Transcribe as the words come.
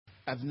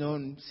I've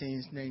known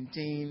since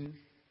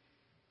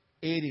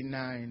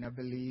 1989, I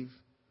believe.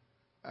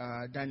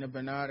 Daniel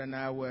Bernard and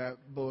I were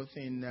both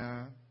in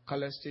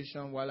College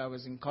Station while I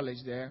was in college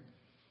there.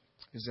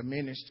 He's a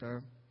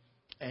minister.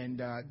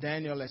 And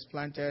Daniel has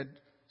planted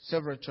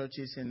several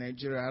churches in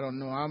Nigeria. I don't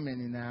know how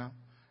many now.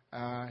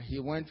 He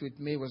went with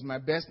me, was my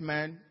best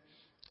man,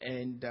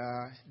 and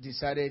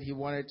decided he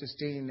wanted to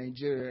stay in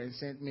Nigeria and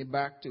sent me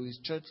back to his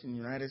church in the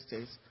United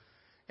States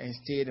and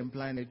stayed and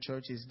planted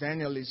churches.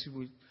 Daniel is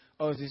with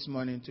us this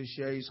morning to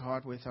share his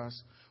heart with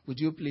us. Would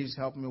you please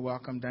help me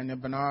welcome Daniel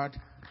Bernard?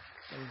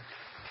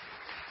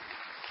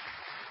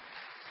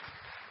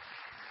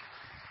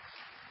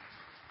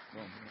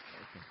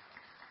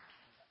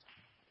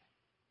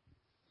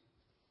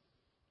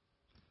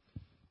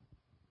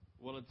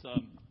 Well,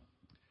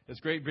 it's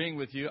great being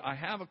with you. I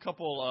have a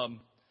couple,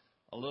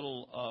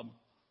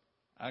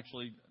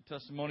 actually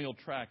testimonial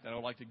tract that I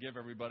would like to give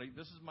everybody.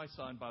 This is my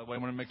son, by the way. I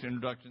want to make the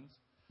introductions.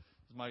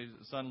 This is my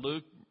son,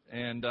 Luke,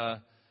 and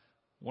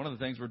one of the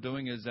things we're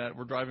doing is that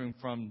we're driving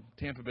from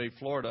Tampa Bay,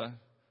 Florida,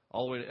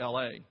 all the way to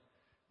L.A.,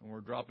 and we're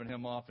dropping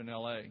him off in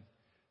L.A.,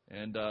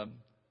 and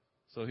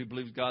so he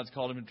believes God's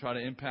called him to try to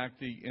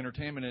impact the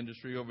entertainment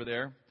industry over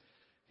there.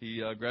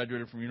 He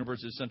graduated from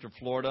University of Central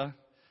Florida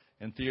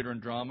in theater and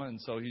drama,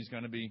 and so he's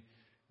going to be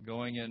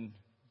going and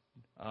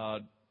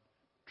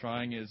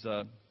trying his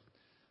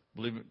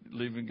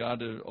believing God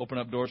to open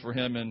up doors for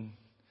him in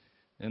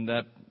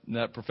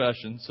that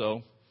profession.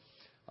 So,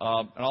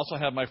 and I also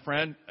have my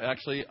friend.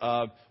 Actually,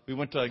 we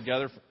went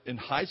together in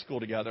high school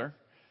together,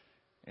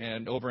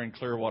 and over in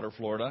Clearwater,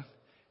 Florida,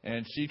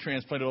 and she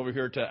transplanted over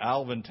here to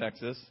Alvin,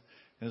 Texas.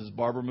 And this is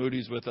Barbara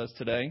Moody's with us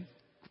today.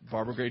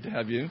 Barbara, great to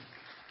have you.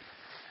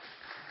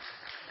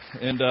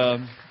 And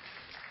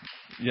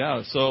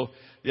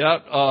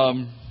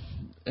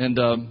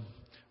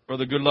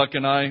Brother Goodluck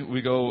and I,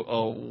 we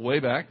go way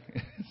back.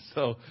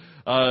 So,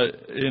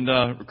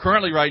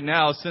 currently right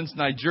now, since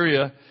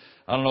Nigeria,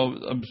 I don't know,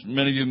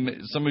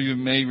 some of you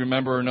may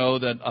remember or know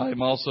that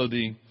I'm also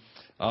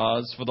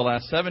for the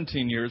last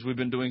 17 years, we've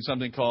been doing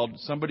something called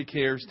Somebody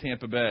Cares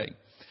Tampa Bay.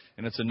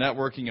 And it's a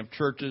networking of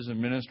churches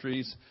and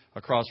ministries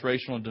across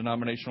racial and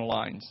denominational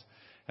lines.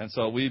 And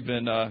so we've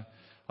been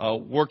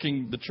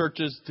working the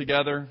churches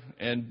together,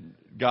 and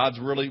God's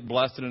really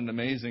blessed in an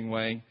amazing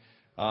way.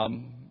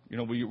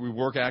 We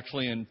work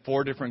actually in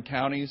 4 different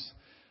counties.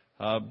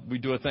 We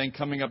do a thing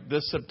coming up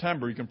this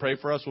September. You can pray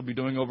for us. We'll be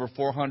doing over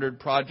 400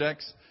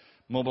 projects,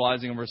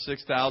 mobilizing over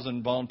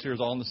 6,000 volunteers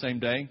all in the same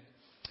day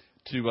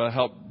to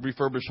help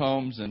refurbish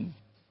homes and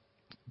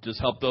just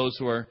help those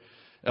who are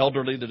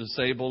elderly, the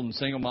disabled, and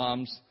single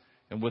moms,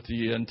 and with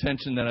the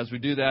intention that as we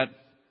do that,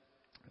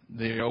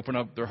 they open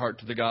up their heart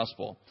to the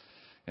gospel.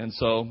 And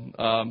so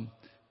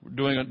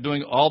we're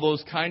doing all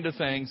those kind of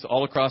things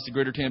all across the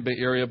greater Tampa Bay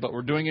area, but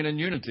we're doing it in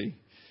unity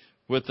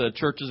with the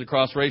churches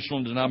across racial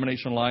and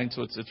denominational lines.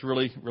 So it's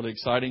really, really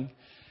exciting.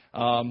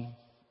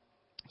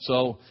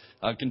 So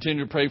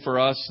continue to pray for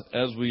us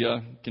as we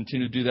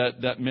continue to do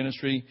that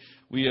ministry.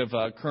 We have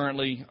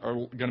currently are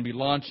going to be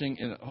launching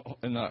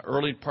in the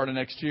early part of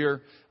next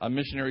year a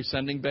missionary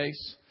sending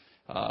base.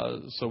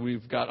 So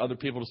we've got other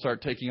people to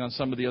start taking on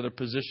some of the other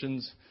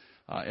positions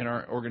in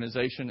our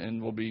organization,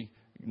 and we'll be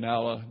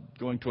now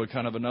going to a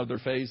kind of another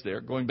phase there,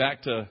 going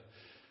back to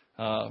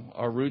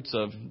our roots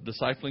of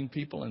discipling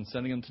people and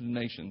sending them to the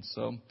nations.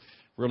 So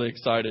really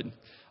excited.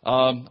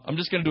 I'm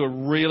just going to do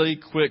a really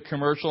quick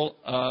commercial.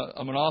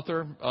 I'm an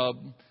author,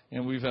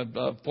 and we've had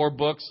 4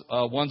 books.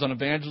 One's on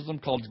evangelism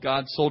called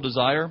God's Soul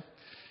Desire,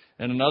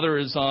 and another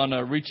is on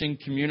reaching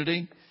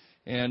community,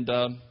 and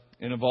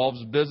it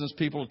involves business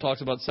people. It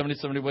talks about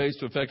 70 ways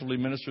to effectively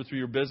minister through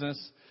your business.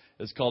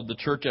 It's called The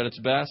Church at Its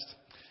Best.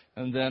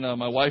 And then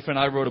my wife and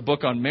I wrote a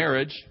book on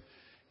marriage,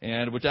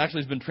 and which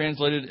actually has been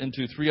translated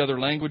into 3 other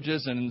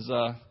languages and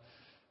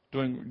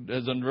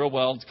has done real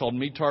well. It's called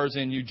Meet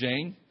Tarzan, You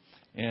Jane.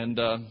 And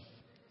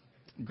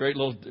great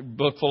little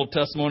book full of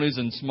testimonies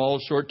and small,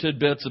 short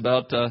tidbits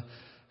about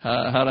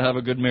how to have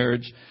a good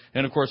marriage.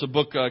 And, of course, a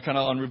book kind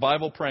of on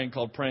revival praying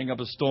called Praying Up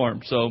a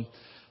Storm. So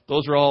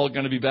those are all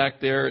going to be back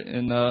there.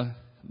 And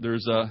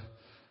there's,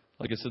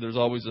 like I said, there's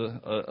always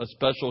a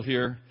special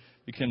here.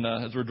 You can,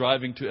 as we're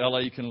driving to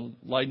L.A., you can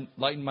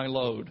lighten my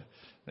load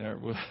there.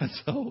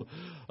 So,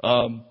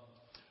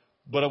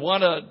 but I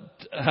want to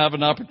have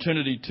an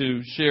opportunity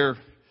to share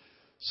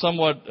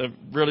somewhat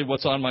really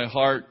what's on my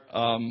heart.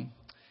 And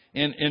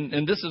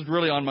this is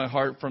really on my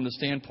heart from the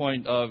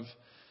standpoint of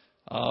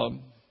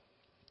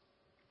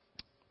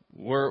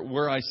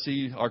where I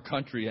see our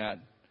country at,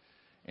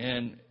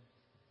 and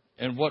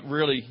what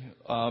really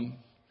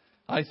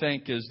I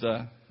think is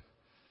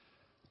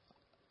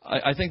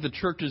I think the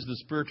church is the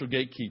spiritual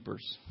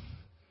gatekeepers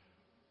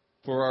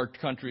for our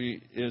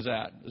country is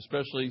at,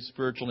 especially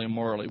spiritually and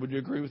morally. Would you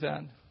agree with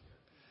that?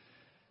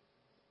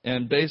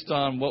 And based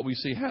on what we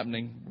see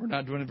happening, we're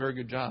not doing a very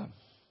good job.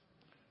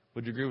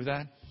 Would you agree with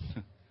that?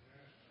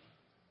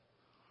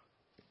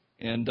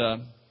 And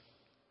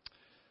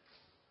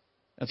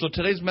so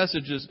today's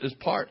message is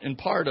part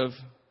of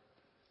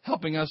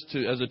helping us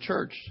to, as a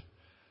church,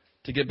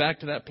 to get back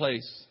to that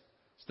place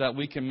so that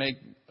we can make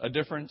a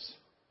difference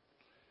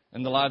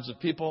in the lives of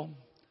people,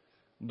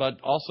 but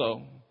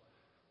also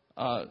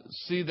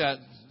see that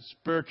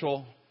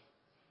spiritual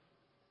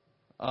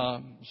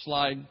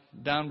slide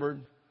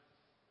downward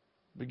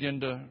begin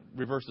to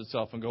reverse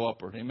itself and go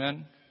upward.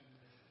 Amen?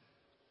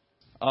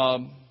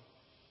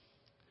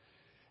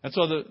 And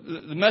so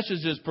the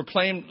message is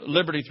proclaim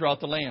liberty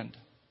throughout the land.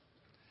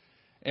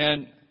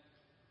 And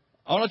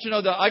I want to let you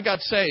know that I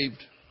got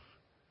saved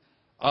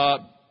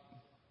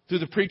through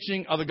the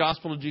preaching of the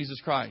gospel of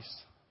Jesus Christ.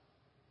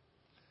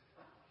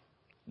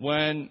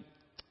 When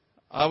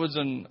I was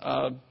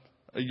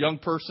a young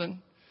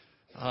person,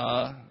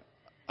 I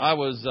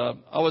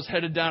was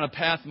headed down a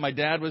path my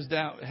dad was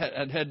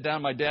had headed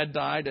down. My dad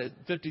died at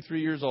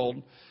 53 years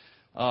old,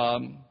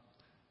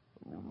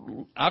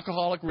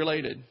 alcoholic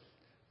related.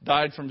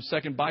 Died from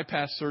second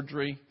bypass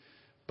surgery,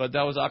 but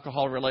that was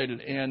alcohol related.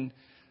 And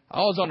I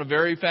was on a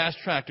very fast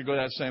track to go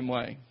that same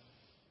way.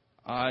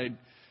 I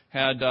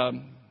had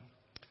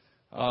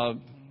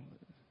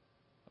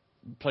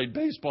played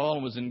baseball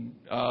and was in,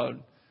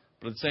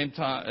 but at the same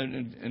time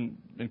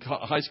in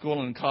high school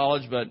and in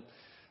college. But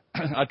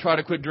I tried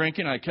to quit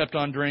drinking. I kept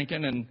on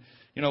drinking, and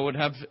would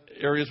have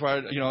areas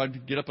where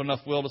I'd get up enough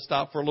will to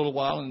stop for a little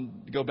while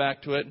and go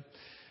back to it.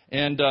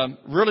 And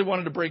really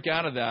wanted to break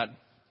out of that.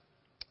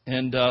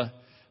 And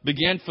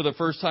began for the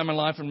first time in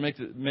life, and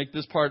make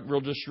this part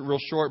real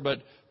short, but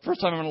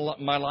first time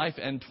in my life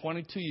in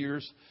 22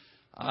 years,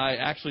 I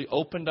actually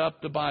opened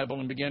up the Bible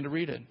and began to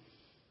read it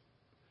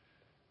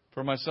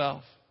for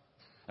myself.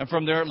 And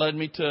from there, it led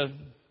me to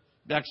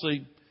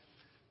actually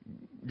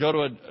go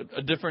to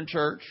a different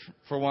church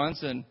for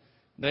once, and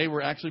they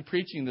were actually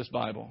preaching this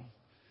Bible.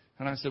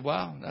 And I said,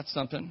 wow, that's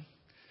something.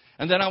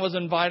 And then I was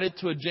invited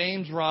to a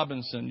James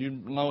Robinson. You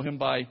know him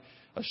by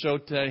a show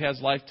today,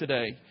 Has Life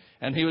Today.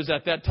 And he was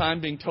at that time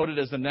being touted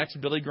as the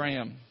next Billy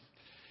Graham.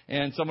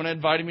 And someone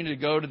invited me to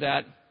go to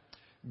that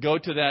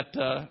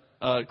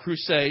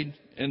crusade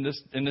in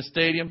the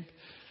stadium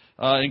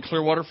in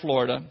Clearwater,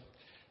 Florida.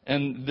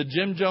 And the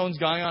Jim Jones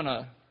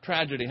Guyana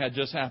tragedy had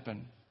just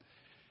happened.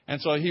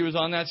 And so he was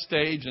on that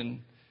stage,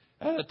 and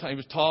at that time he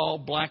was tall,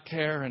 black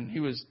hair, and he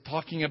was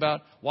talking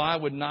about why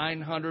would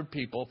 900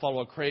 people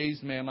follow a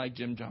crazed man like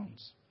Jim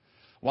Jones?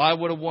 Why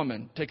would a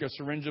woman take a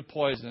syringe of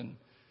poison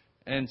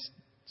and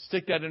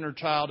stick that in her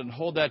child and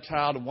hold that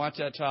child and watch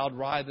that child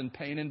writhe in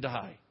pain and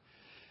die?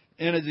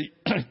 And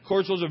of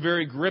course, those are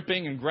very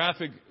gripping and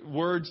graphic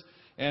words,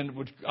 and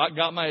which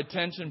got my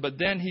attention. But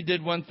then he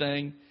did one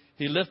thing.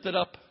 He lifted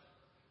up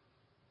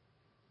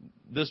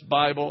this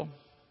Bible,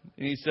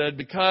 and he said,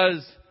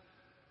 because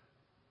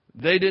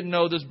they didn't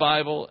know this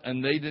Bible,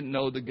 and they didn't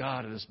know the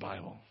God of this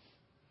Bible.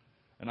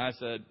 And I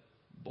said,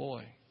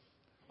 boy,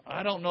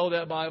 I don't know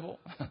that Bible.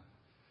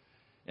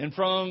 And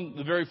from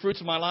the very fruits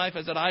of my life,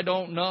 I said, I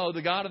don't know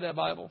the God of that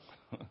Bible.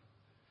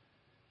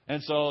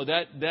 And so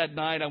that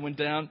night I went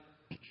down,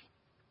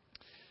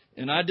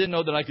 and I didn't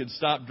know that I could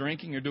stop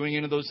drinking or doing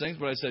any of those things.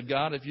 But I said,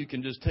 God, if you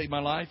can just take my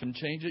life and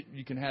change it,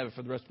 you can have it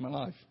for the rest of my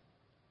life.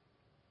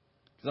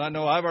 Because I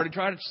know I've already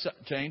tried to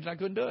change, and I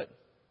couldn't do it.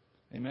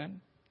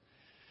 Amen.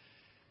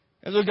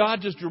 And so God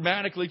just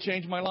dramatically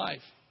changed my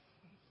life.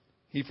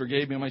 He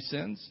forgave me my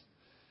sins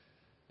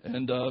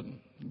and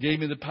gave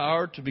me the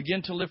power to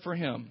begin to live for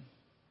Him.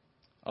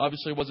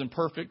 Obviously, it wasn't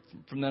perfect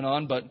from then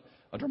on, but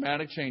a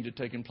dramatic change had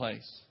taken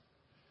place.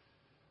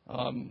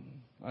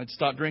 I'd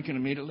stopped drinking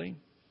immediately.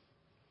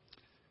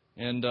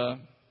 And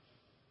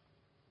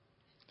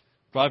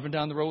driving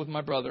down the road with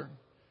my brother,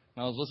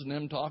 and I was listening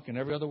to him talk, and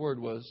every other word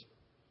was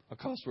a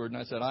cuss word.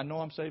 And I said, I know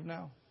I'm saved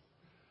now.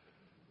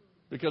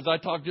 Because I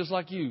talked just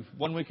like you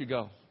 1 week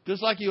ago.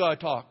 Just like you, I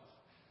talked.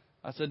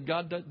 I said,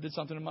 God did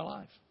something in my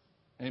life.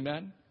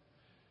 Amen.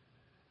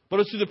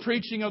 But it's through the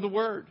preaching of the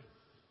Word.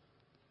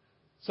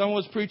 Someone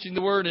was preaching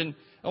the Word, and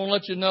I want to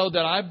let you know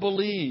that I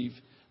believe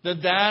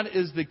that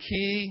is the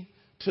key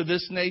to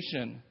this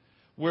nation,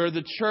 where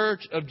the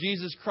church of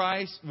Jesus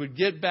Christ would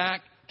get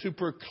back to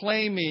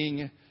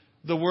proclaiming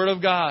the Word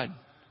of God.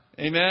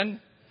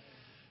 Amen?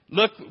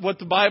 Look what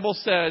the Bible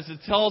says. It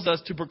tells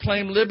us to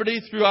proclaim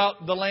liberty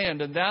throughout the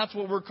land. And that's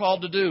what we're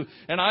called to do.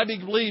 And I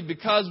believe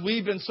because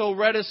we've been so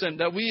reticent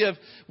that we have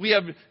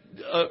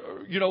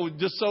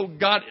just so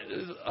got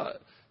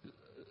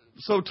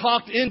so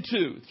talked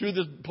into through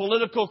the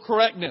political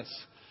correctness,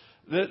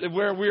 that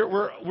where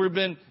we've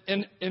been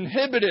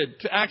inhibited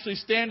to actually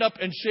stand up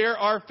and share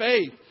our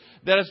faith.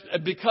 That is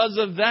because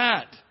of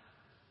that,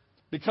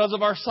 because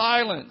of our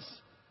silence,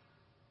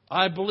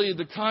 I believe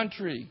the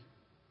country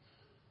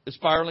is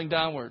spiraling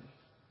downward.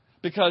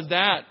 Because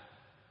that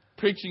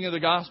preaching of the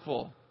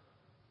gospel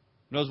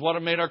knows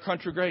what made our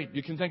country great.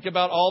 You can think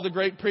about all the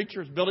great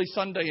preachers, Billy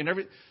Sunday and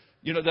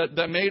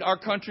that made our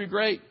country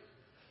great.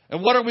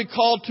 And what are we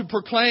called to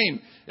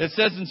proclaim? It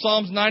says in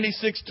Psalms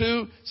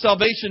 96:2,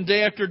 salvation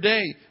day after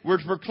day. We're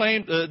to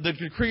proclaim the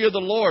decree of the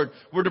Lord.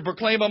 We're to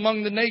proclaim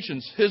among the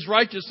nations His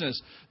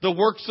righteousness, the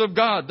works of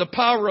God, the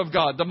power of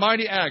God, the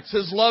mighty acts,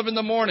 His love in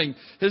the morning.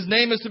 His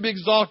name is to be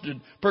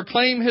exalted.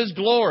 Proclaim His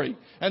glory.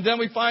 And then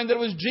we find that it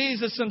was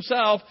Jesus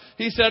Himself.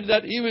 He said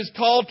that He was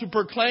called to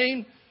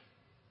proclaim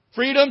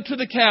freedom to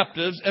the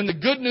captives and the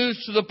good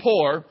news to the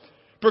poor.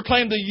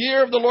 Proclaim the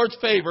year of the Lord's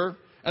favor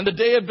and the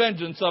day of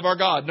vengeance of our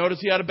God. Notice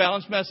He had a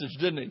balanced message,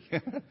 didn't He?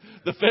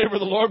 The favor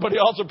of the Lord, but He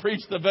also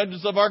preached the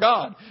vengeance of our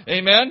God.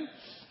 Amen?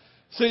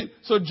 See,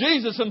 so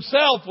Jesus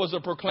Himself was a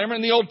proclaimer.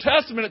 In the Old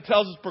Testament it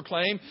tells us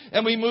proclaim.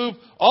 And we move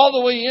all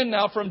the way in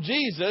now from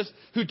Jesus,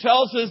 who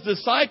tells His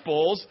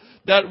disciples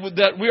that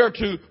we are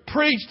to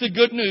preach the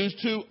good news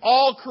to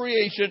all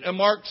creation in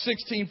Mark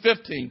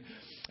 16:15.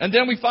 And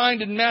then we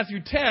find in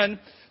Matthew 10,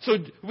 so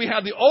we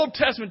have the Old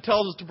Testament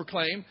tells us to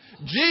proclaim.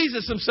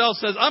 Jesus Himself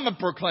says, I'm a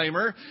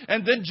proclaimer.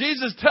 And then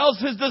Jesus tells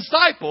His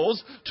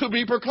disciples to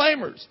be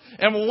proclaimers.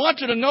 And we want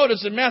you to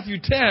notice in Matthew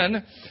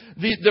 10,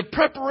 the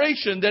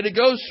preparation that it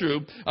goes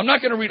through. I'm not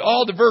going to read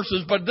all the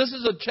verses, but this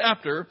is a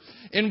chapter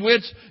in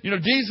which,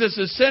 Jesus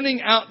is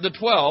sending out the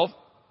 12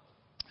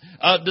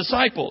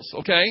 disciples,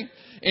 okay?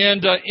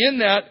 And in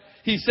that,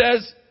 He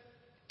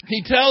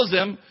tells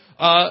them,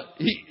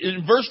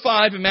 in verse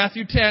 5 in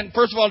Matthew 10,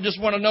 first of all, I just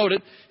want to note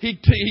it.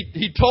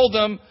 He told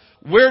them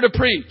where to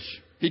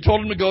preach. He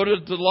told them to go to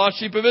the lost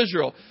sheep of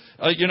Israel,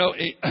 and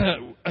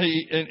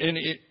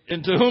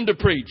to whom to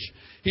preach.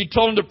 He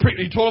told them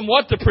He told them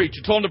what to preach.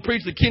 He told them to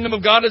preach the kingdom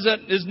of God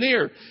is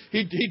near.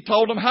 He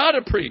told them how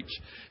to preach.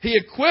 He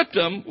equipped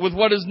them with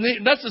what is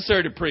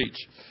necessary to preach.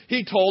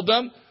 He told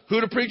them who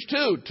to preach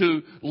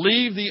to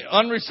leave the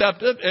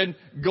unreceptive and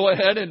go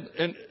ahead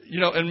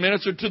and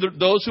minister to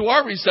those who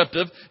are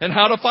receptive, and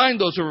how to find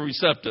those who are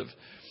receptive.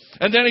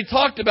 And then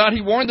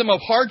He warned them of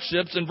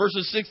hardships in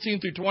verses 16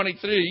 through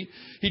 23.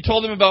 He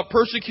told them about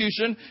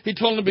persecution. He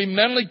told them to be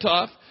mentally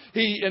tough.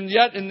 And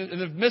yet in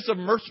the midst of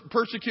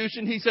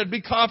persecution, He said,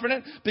 be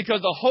confident,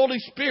 because the Holy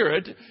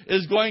Spirit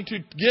is going to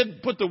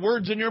put the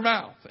words in your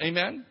mouth.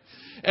 Amen.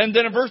 And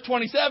then in verse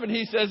 27,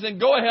 He says, then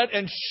go ahead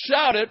and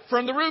shout it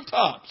from the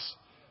rooftops.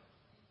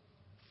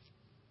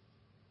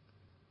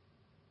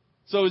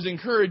 So He's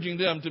encouraging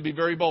them to be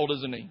very bold,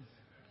 isn't He?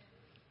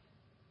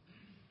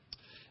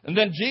 And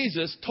then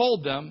Jesus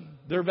told them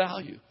their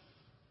value.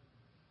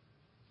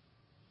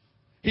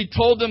 He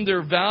told them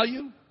their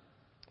value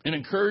and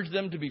encouraged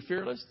them to be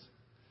fearless.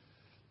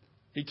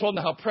 He told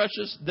them how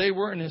precious they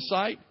were in His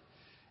sight,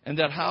 and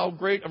that how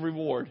great a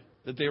reward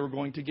that they were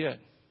going to get.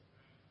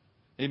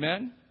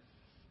 Amen?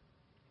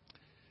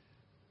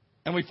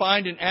 And we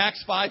find in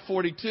Acts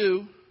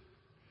 5:42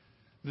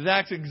 that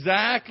that's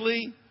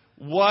exactly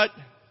what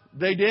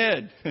they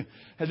did.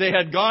 They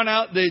had gone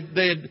out.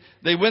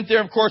 They went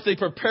there. Of course, they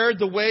prepared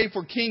the way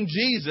for King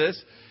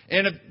Jesus.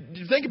 And if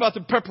you think about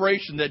the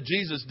preparation that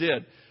Jesus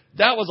did,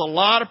 that was a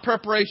lot of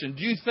preparation.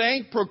 Do you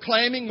think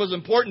proclaiming was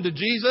important to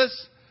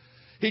Jesus?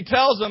 He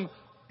tells them,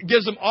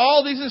 gives them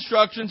all these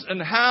instructions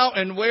and how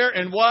and where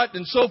and what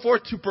and so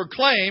forth to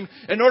proclaim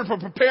in order to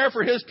prepare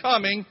for His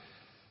coming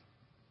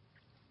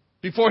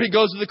before He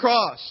goes to the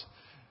cross.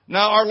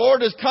 Now, our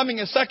Lord is coming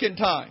a second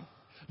time.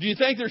 Do you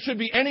think there should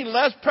be any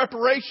less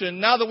preparation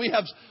now that we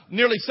have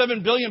nearly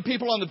 7 billion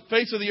people on the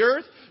face of the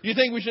earth? Do you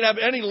think we should have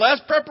any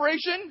less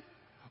preparation?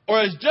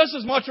 Or is just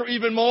as much or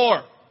even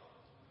more?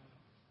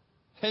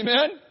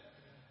 Amen?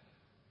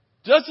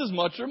 Just as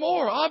much or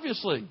more,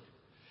 obviously.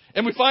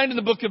 And we find in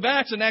the book of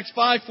Acts, in Acts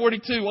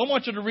 5:42, I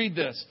want you to read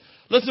this.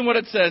 Listen what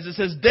it says. It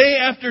says, day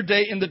after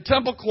day in the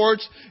temple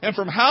courts and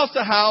from house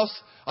to house,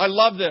 I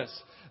love this,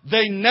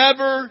 they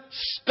never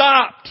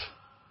stopped.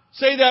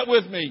 Say that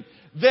with me.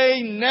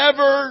 They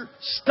never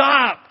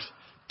stopped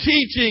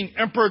teaching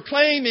and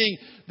proclaiming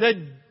that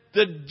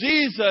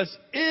Jesus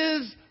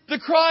is the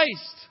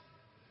Christ.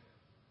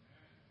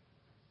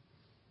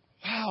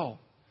 Wow.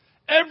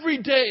 Every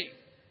day,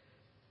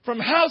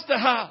 from house to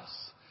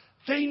house,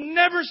 they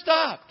never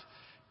stopped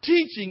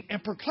teaching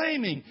and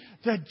proclaiming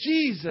that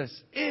Jesus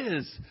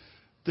is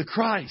the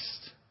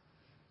Christ.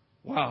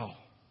 Wow.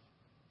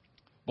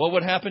 What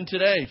would happen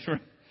today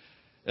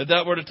if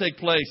that were to take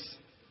place?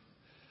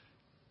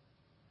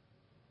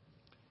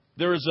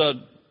 There is a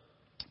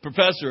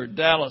professor at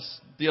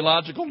Dallas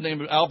Theological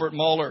named Albert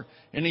Mohler,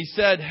 and he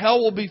said, hell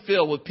will be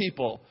filled with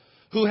people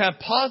who have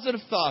positive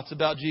thoughts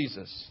about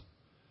Jesus.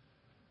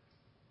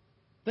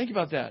 Think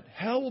about that.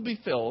 Hell will be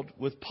filled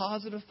with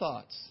positive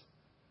thoughts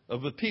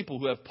of the people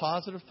who have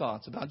positive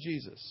thoughts about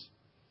Jesus.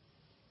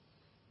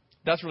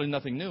 That's really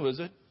nothing new, is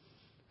it?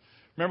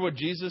 Remember what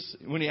Jesus,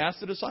 when He asked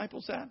the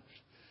disciples that?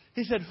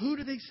 He said, who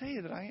do they say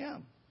that I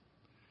am?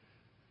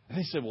 And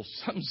they said, well,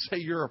 some say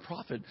you're a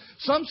prophet.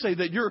 Some say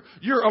that you're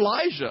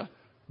Elijah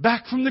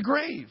back from the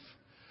grave.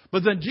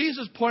 But then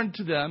Jesus pointed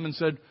to them and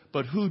said,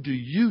 but who do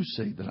you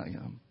say that I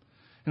am?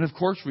 And of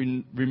course,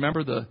 we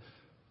remember the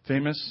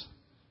famous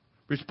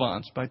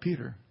response by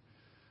Peter.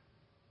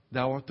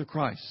 Thou art the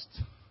Christ,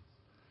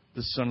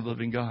 the Son of the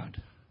living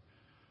God.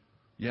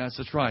 Yes,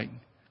 that's right.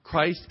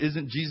 Christ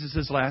isn't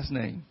Jesus' last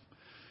name.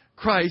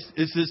 Christ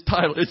is His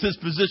title. It's His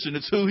position.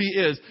 It's who He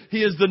is.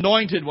 He is the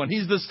anointed one.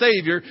 He's the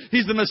Savior.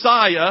 He's the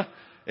Messiah.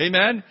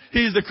 Amen.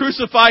 He's the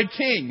crucified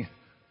King.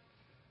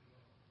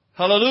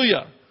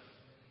 Hallelujah.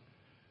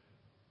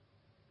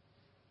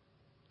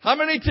 How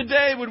many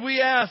today would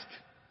we ask,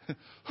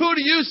 who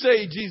do you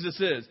say Jesus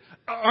is?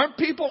 Aren't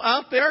people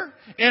out there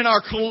in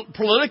our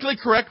politically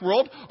correct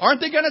world,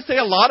 aren't they going to say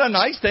a lot of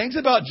nice things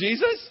about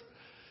Jesus?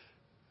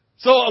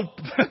 So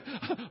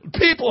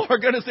people are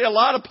going to say a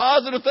lot of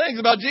positive things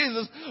about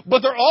Jesus,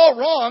 but they're all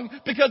wrong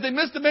because they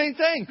missed the main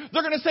thing.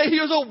 They're going to say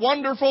He was a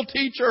wonderful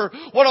teacher,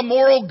 what a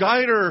moral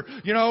guider,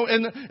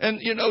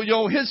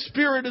 and His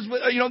Spirit is,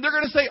 they're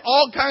going to say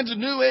all kinds of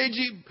new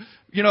agey,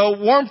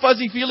 warm,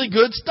 fuzzy, feely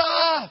good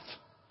stuff.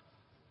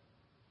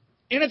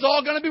 And it's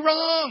all going to be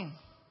wrong.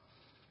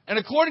 And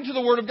according to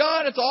the Word of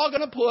God, it's all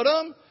going to put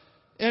them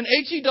in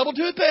HE double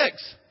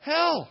toothpicks.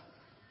 Hell.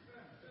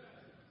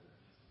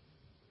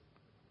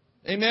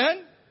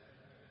 Amen?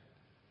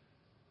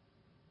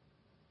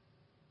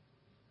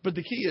 But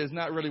the key is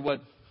not really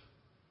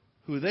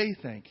who they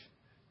think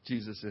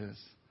Jesus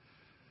is.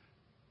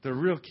 The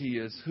real key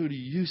is, who do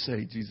you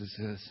say Jesus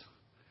is?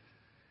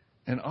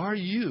 And are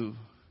you,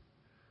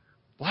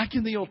 like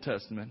in the Old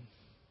Testament,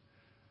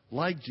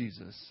 like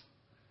Jesus,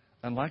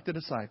 and like the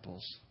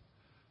disciples,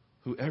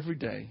 who every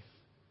day,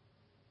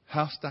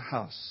 house to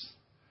house,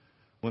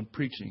 when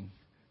preaching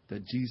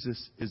that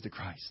Jesus is the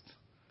Christ?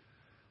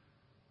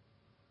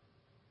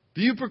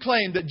 Do you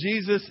proclaim that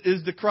Jesus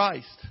is the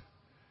Christ?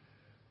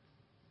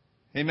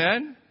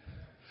 Amen?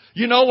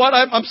 You know what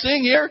I'm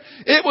seeing here?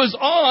 It was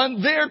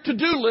on their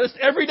to-do list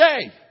every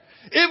day.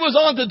 It was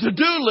on the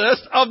to-do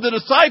list of the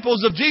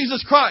disciples of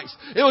Jesus Christ.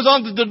 It was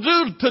on the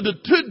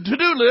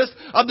to-do list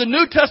of the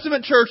New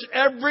Testament church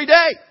every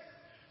day.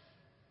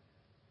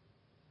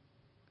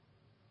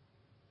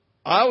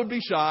 I would be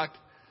shocked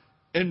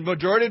in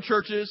majority of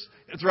churches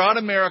throughout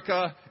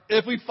America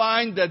if we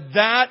find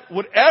that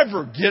would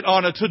ever get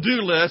on a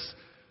to-do list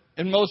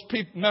in most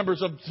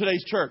members of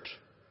today's church.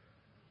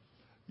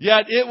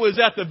 Yet it was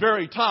at the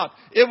very top.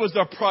 It was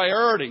a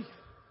priority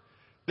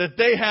that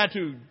they had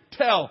to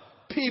tell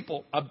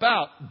people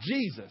about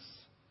Jesus.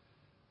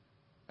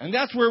 And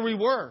that's where we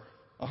were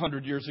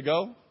 100 years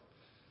ago,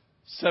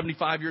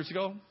 75 years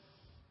ago,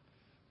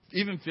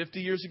 even 50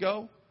 years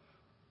ago.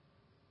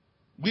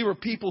 We were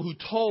people who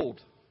told,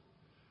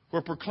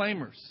 were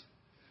proclaimers.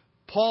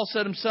 Paul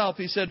said himself,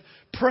 he said,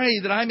 pray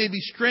that I may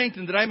be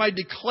strengthened, that I might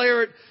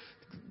declare it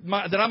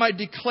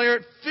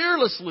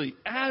fearlessly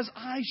as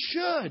I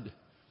should.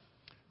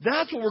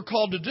 That's what we're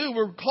called to do.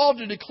 We're called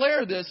to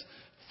declare this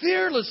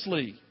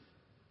fearlessly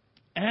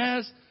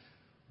as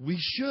we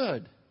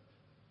should.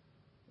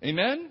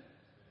 Amen?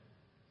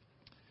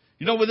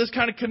 With this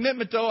kind of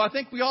commitment, though, I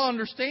think we all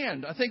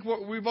understand. I think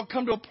we've all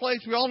come to a place,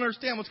 we all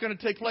understand what's going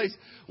to take place.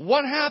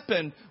 What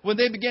happened when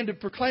they began to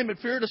proclaim it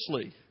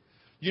fearlessly?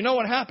 You know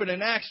what happened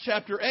in Acts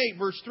chapter 8,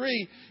 verse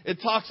 3. It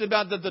talks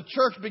about that the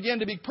church began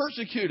to be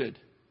persecuted.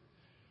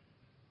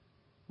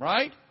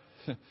 Right?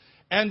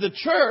 And the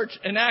church,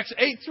 in Acts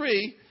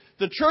 8:3,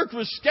 the church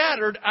was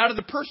scattered out of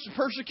the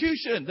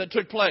persecution that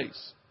took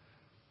place.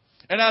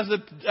 And as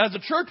the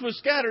church was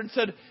scattered, it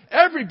said,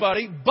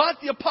 everybody but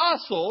the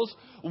apostles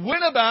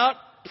went about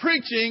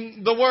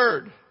preaching the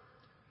word.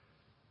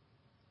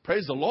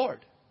 Praise the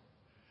Lord.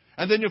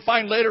 And then you'll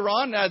find later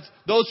on, as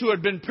those who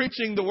had been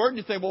preaching the word,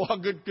 you think, well, how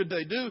good could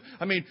they do?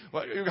 I mean,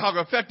 how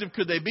effective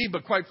could they be?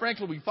 But quite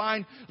frankly, we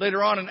find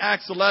later on in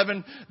Acts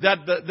 11 that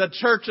the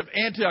church of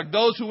Antioch,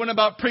 those who went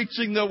about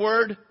preaching the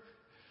word,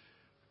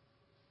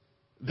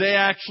 they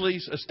actually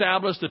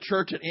established a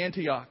church at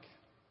Antioch.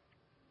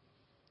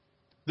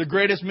 The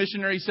greatest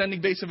missionary sending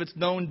base of its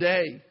known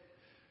day.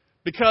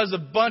 Because a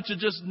bunch of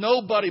just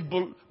nobody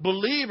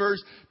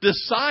believers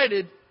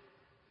decided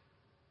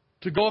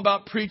to go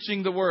about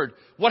preaching the word.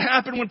 What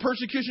happened when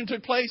persecution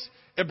took place?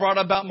 It brought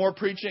about more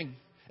preaching.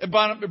 It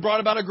brought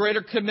about a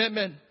greater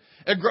commitment.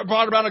 It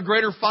brought about a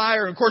greater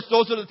fire. And of course,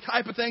 those are the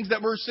type of things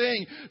that we're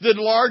seeing. The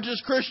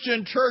largest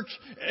Christian church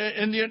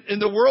in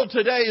the world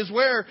today is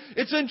where?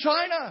 It's in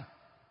China.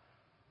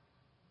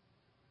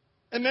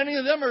 And many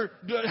of them are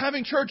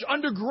having church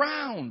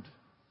underground.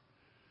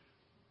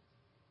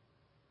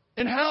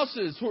 In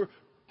houses.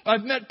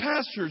 I've met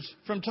pastors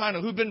from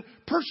China who've been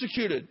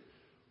persecuted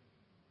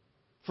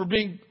for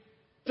being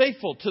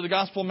faithful to the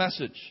gospel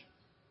message.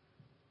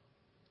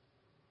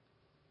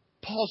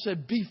 Paul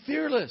said, be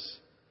fearless.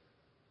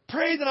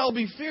 Pray that I'll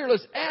be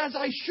fearless as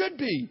I should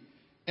be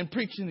in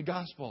preaching the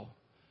gospel.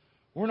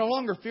 We're no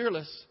longer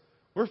fearless.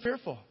 We're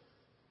fearful.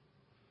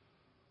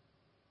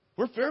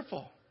 We're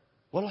fearful.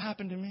 What will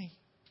happen to me?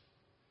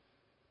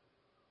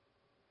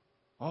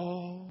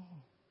 Oh,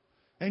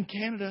 in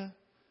Canada,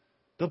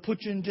 they'll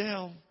put you in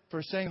jail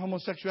for saying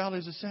homosexuality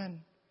is a sin.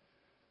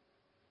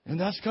 And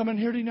that's coming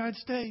here to the United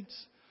States.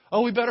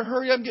 Oh, we better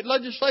hurry up and get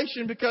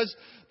legislation because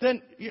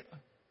then...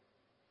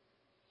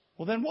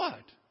 Well, then what?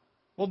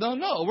 Well,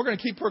 no, we're going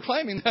to keep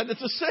proclaiming that it's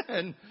a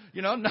sin.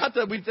 Not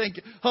that we think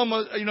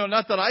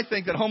not that I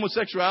think that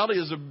homosexuality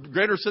is a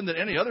greater sin than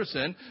any other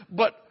sin,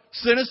 but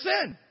sin is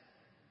sin.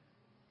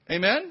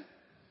 Amen?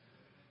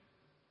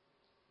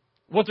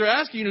 What they're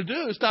asking you to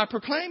do is stop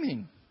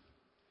proclaiming.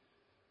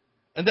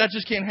 And that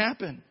just can't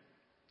happen.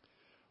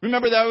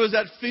 Remember that was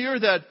that fear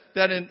that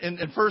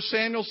in 1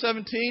 Samuel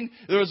 17,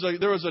 there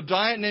was a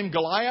giant named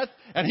Goliath,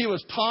 and he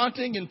was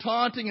taunting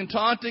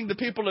the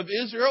people of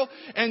Israel,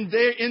 and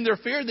they, in their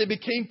fear, they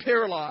became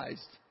paralyzed.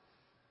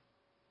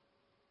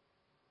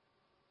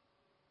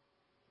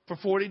 For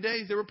 40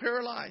 days, they were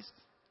paralyzed.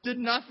 Did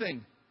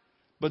nothing.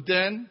 But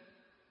then,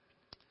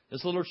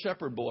 this little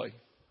shepherd boy,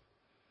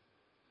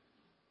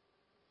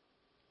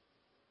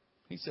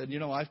 he said,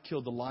 I've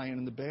killed the lion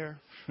and the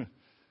bear.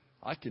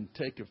 I can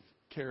take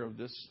care of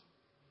this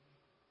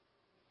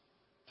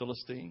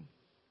Philistine.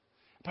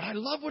 But I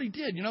love what he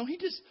did.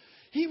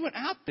 He went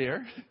out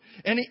there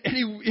and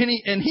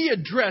he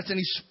addressed and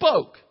he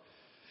spoke.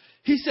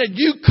 He said,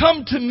 you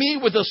come to me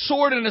with a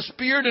sword and a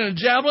spear and a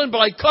javelin, but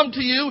I come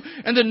to you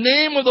in the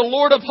name of the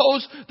Lord of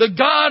hosts, the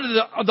God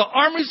of the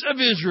armies of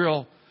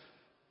Israel,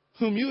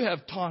 whom you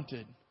have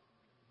taunted.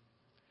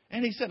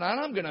 And he said, and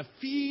I'm going to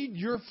feed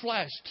your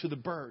flesh to the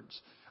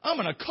birds. I'm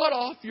going to cut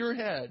off your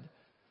head.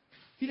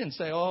 He didn't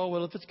say, oh,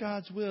 well, if it's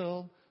God's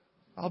will,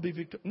 I'll be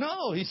victorious.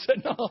 No, he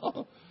said,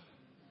 no.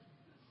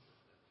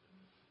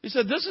 He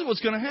said, this is what's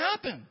going to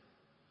happen.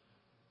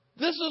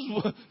 This is,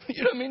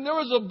 there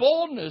was a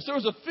boldness. There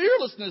was a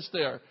fearlessness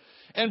there.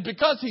 And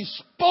because he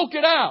spoke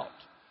it out,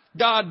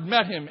 God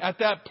met him at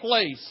that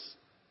place.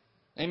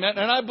 Amen.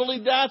 And I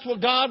believe that's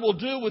what God will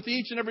do with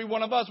each and every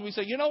one of us. We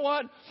say, you know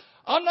what?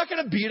 I'm not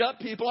going to beat up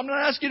people. I'm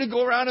not asking you to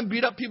go around and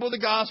beat up people with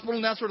the gospel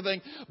and that sort of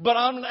thing. But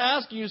I'm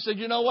asking you,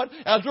 you know what?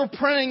 As we're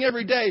praying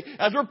every day,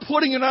 as we're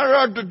putting in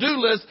our to-do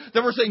list,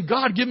 that we're saying,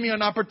 God, give me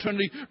an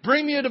opportunity.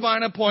 Bring me a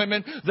divine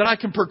appointment that I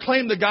can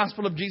proclaim the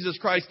gospel of Jesus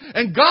Christ.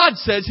 And God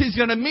says He's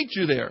going to meet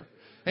you there.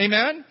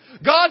 Amen?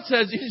 God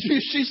says,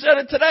 she said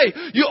it today,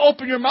 you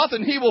open your mouth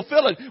and He will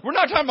fill it. We're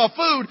not talking about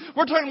food.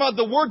 We're talking about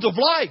the words of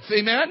life.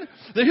 Amen?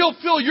 That He'll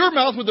fill your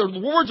mouth with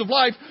the words of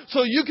life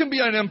so you can be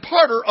an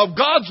imparter of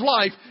God's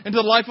life into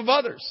the life of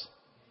others.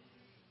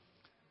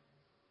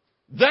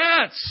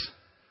 That's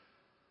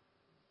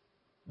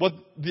what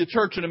the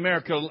church in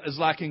America is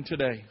lacking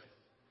today.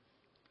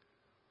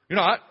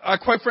 I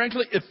quite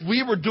frankly, if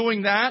we were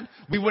doing that,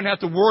 we wouldn't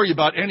have to worry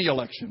about any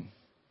election.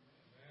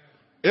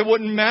 It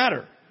wouldn't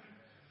matter.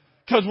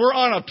 Because we're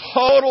on a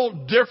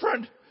total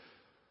different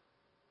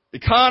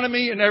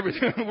economy and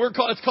everything.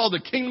 It's called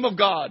the kingdom of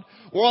God.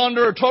 We're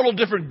under a total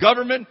different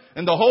government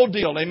and the whole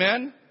deal.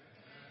 Amen?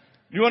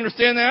 You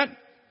understand that?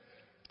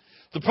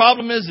 The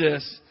problem is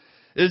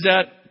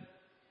that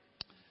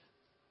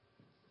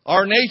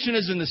our nation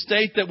is in the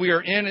state that we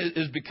are in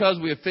is because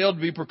we have failed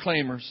to be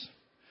proclaimers.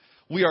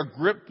 We are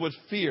gripped with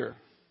fear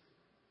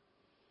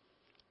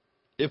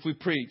if we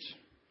preach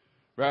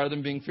rather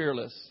than being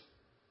fearless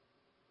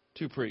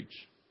to preach.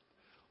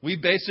 We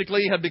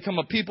basically have become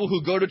a people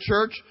who go to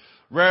church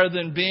rather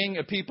than being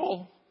the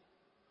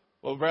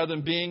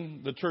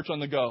church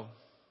on the go.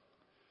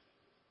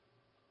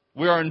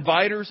 We are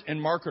inviters and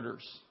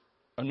marketers,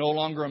 and no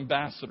longer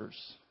ambassadors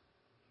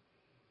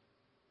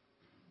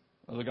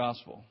of the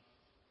gospel.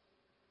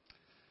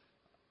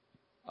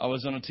 I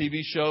was on a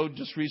TV show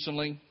just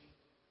recently,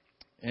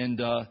 and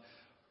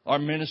our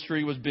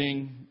ministry was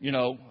being,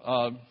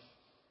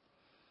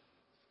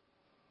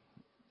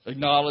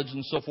 acknowledged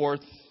and so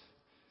forth.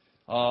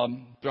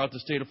 Throughout the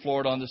state of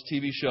Florida on this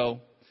TV show.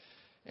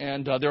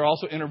 And they're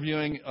also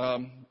interviewing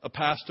a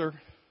pastor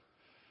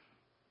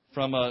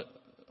from a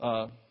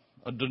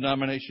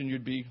denomination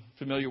you'd be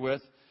familiar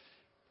with.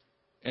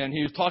 And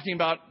he was talking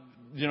about,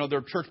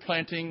 their church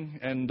planting,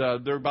 and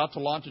they're about to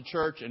launch a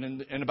church.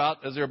 And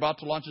as they're about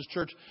to launch this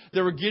church, they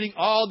were getting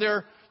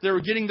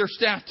their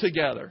staff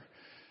together.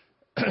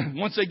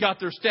 Once they got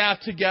their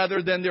staff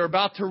together, then they're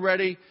about to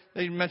ready.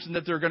 They mentioned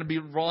that they're going to be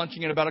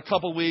launching in about a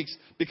couple of weeks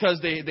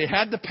because they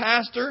had the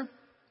pastor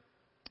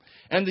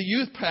and the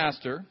youth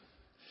pastor.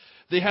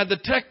 They had the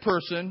tech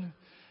person,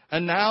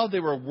 and now they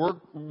were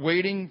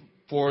waiting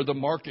for the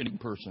marketing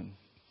person.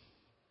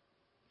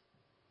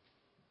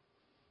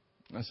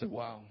 I said,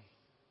 wow.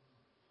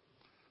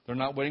 They're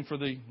not waiting for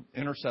the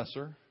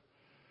intercessor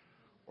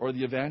or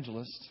the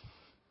evangelist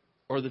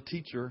or the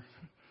teacher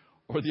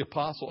or the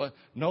apostle.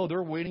 No,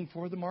 they're waiting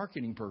for the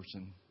marketing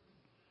person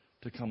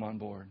to come on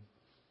board.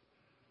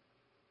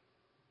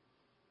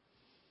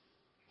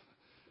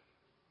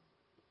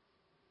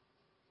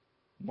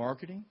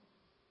 Marketing?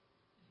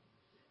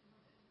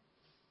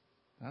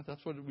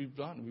 That's what we've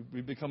done.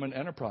 We've become an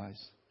enterprise.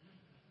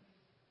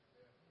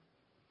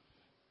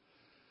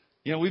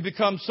 We've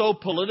become so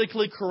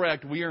politically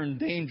correct, we are in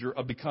danger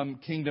of becoming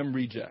kingdom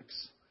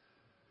rejects.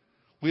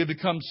 We have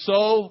become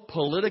so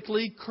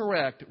politically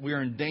correct, we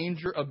are in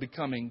danger of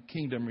becoming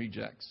kingdom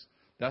rejects.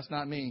 That's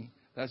not me.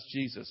 That's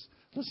Jesus.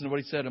 Listen to what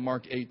He said in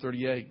Mark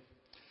 8:38.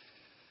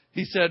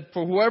 He said,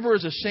 for whoever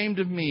is ashamed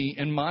of me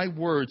and my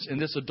words in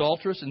this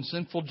adulterous and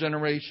sinful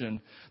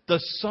generation, the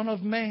Son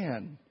of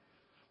Man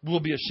will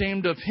be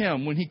ashamed of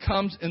him when he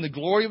comes in the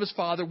glory of his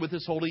Father with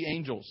his holy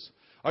angels.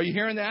 Are you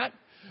hearing that?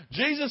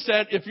 Jesus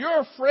said, if you're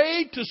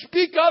afraid to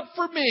speak up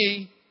for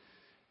me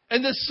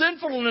in this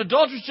sinful and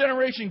adulterous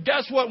generation,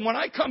 guess what? When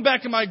I come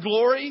back in my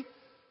glory,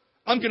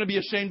 I'm going to be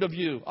ashamed of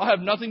you. I'll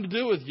have nothing to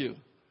do with you.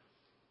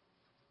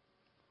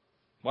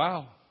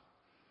 Wow.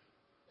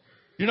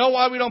 You know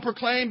why we don't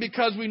proclaim?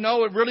 Because we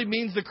know it really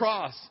means the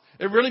cross.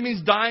 It really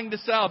means dying to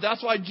self.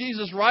 That's why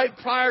Jesus, right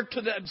prior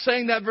to that,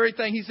 saying that very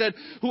thing, he said,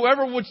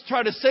 whoever would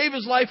try to save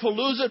his life will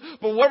lose it,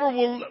 but whoever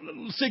will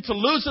seek to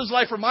lose his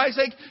life for my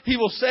sake, he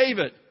will save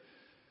it.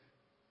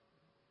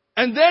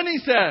 And then he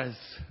says,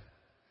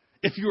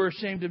 if you are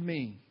ashamed of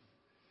me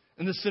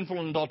in this sinful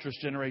and adulterous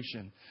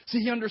generation. See,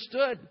 he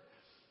understood.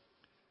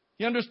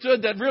 He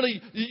understood that really,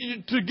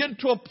 to get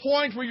to a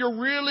point where you're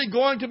really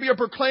going to be a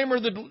proclaimer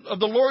of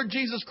the Lord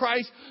Jesus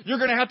Christ, you're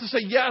going to have to say,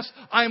 yes,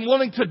 I am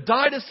willing to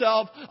die to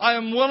self. I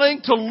am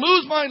willing to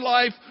lose my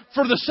life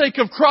for the sake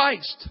of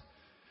Christ.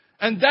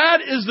 And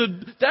that is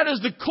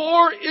the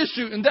core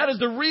issue, and that is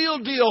the real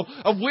deal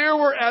of where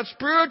we're at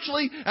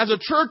spiritually as a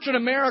church in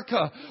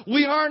America.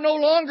 We are no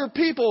longer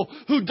people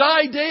who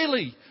die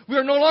daily. We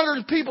are no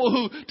longer people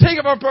who take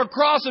up our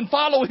cross and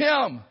follow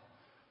Him.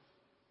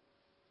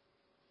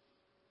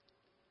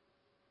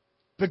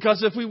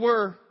 Because if we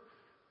were,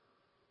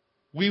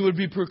 we would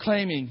be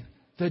proclaiming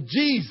that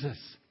Jesus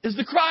is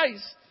the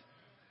Christ.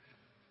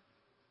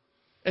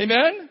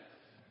 Amen?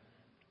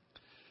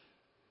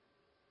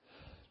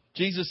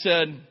 Jesus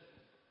said,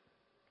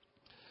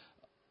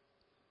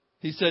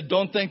 He said,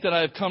 don't think that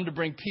I have come to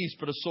bring peace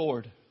but a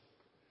sword.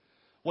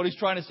 What He's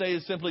trying to say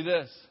is simply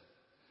this.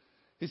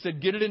 He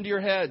said, get it into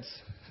your heads.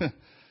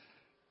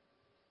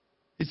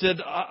 He said,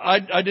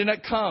 I did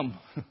not come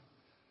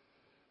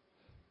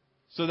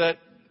so that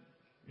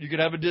you could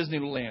have a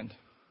Disneyland.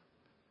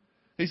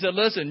 He said,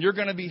 listen, you're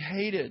going to be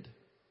hated.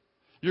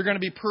 You're going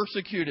to be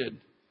persecuted.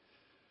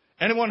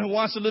 Anyone who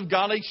wants to live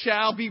godly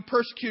shall be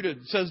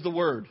persecuted, says the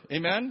word.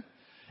 Amen?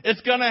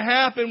 It's going to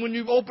happen when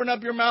you open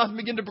up your mouth and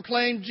begin to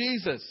proclaim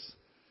Jesus.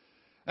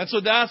 And so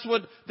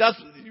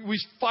we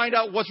find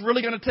out what's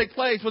really going to take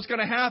place. What's going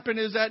to happen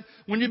is that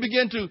when you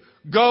begin to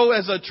go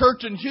as a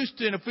church in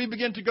Houston, if we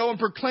begin to go and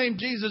proclaim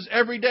Jesus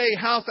every day,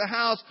 house to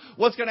house,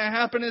 what's going to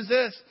happen is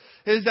this,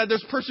 is that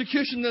there's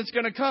persecution that's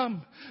going to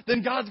come.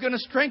 Then God's going to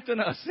strengthen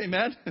us.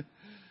 Amen.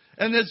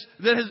 And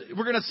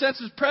we're going to sense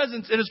His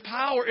presence and His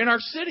power in our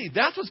city.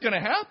 That's what's going to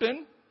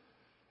happen.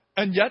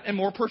 And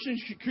more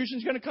persecution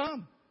is going to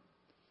come.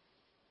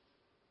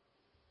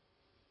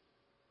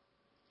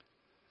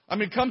 I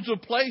mean, it comes to a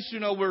place,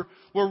 where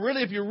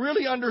really, if you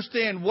really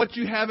understand what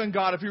you have in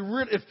God,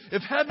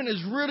 if heaven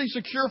is really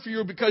secure for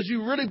you because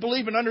you really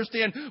believe and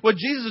understand what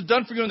Jesus has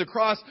done for you on the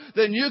cross,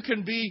 then you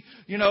can be,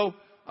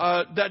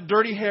 that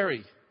Dirty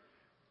Harry.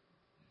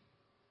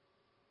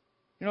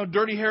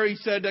 Dirty Harry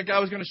said that guy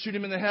was going to shoot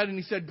him in the head, and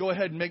he said, go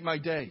ahead and make my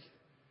day.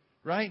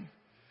 Right?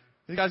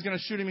 The guy's going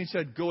to shoot him, he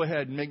said, go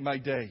ahead and make my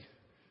day.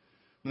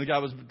 And the guy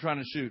was trying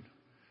to shoot.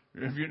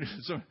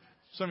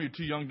 Some of you are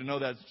too young to know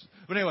that.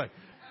 But anyway.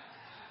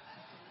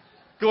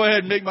 Go ahead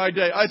and make my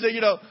day. I say,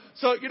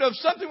 if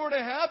something were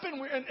to happen,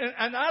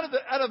 and out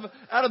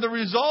of the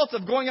results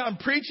of going out and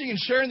preaching and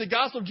sharing the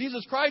gospel of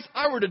Jesus Christ,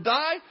 I were to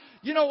die,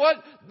 you know what?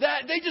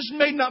 They just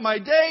made not my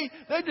day,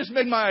 they just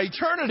made my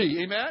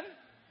eternity. Amen?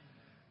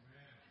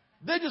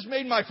 They just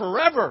made my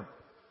forever.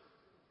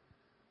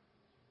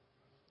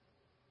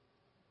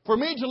 For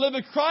me to live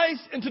in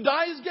Christ and to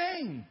die is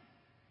gain.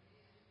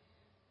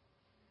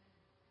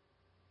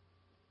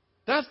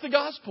 That's the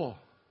gospel.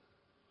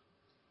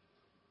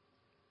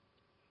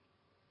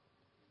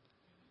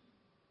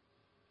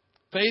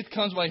 Faith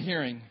comes by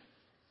hearing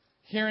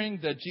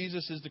that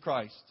Jesus is the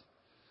Christ.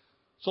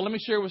 So let me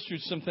share with you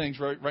some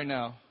things right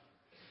now.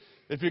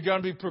 If you're going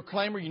to be a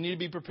proclaimer, you need to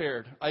be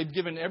prepared. I've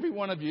given every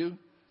one of you,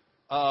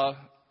 or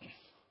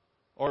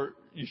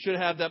you should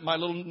have that, my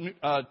little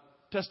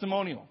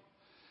testimonial.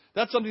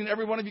 That's something that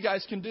every one of you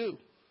guys can do.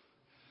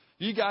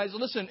 You guys,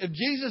 listen, if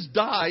Jesus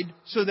died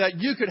so that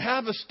you could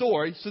have a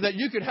story, so that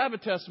you could have a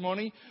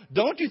testimony,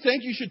 don't you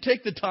think you should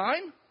take the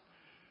time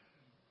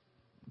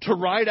to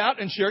write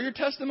out and share your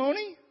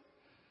testimony?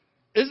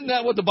 Isn't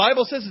that what the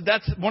Bible says?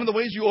 That's one of the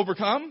ways you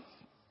overcome?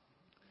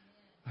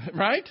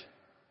 Right?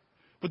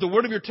 With the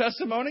word of your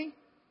testimony?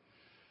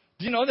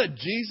 Do you know that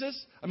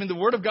the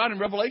Word of God in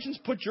Revelations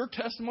put your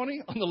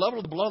testimony on the level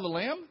of the blood of the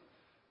Lamb?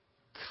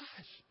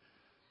 Gosh.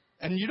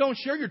 And you don't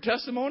share your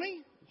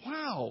testimony?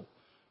 Wow.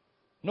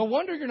 No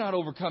wonder you're not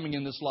overcoming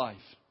in this life.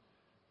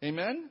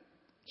 Amen?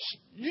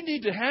 You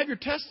need to have your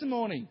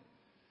testimony.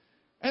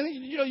 And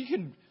you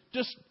can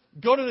just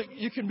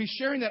you can be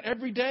sharing that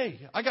every day.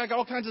 I got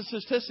all kinds of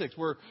statistics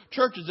where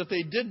churches,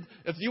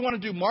 if you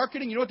want to do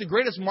marketing, you know what the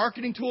greatest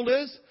marketing tool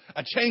is?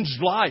 A changed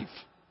life.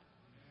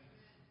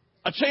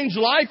 A changed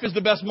life is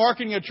the best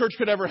marketing a church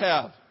could ever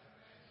have.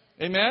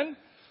 Amen?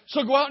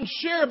 So go out and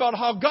share about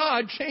how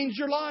God changed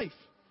your life.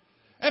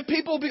 And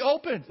people will be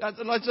open. That's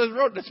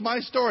my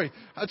story.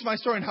 That's my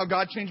story and how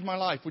God changed my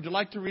life. Would you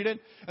like to read it?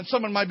 And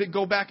someone might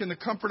go back in the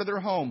comfort of their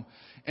home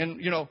and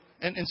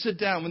sit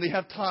down when they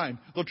have time.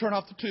 They'll turn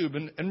off the tube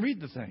and read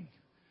the thing.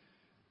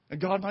 And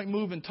God might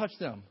move and touch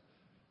them.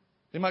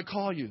 They might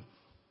call you.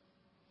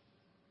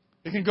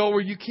 It can go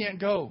where you can't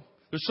go.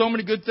 There's so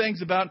many good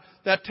things about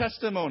that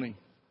testimony.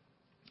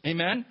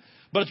 Amen?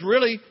 But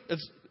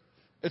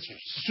it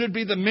should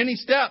be the mini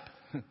step.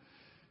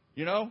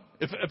 You know,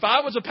 if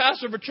I was a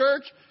pastor of a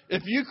church,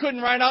 if you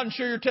couldn't write out and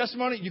share your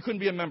testimony, you couldn't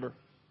be a member.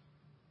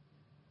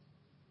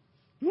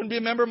 You wouldn't be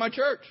a member of my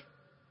church.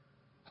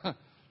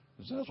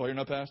 That's why you're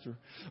not a pastor.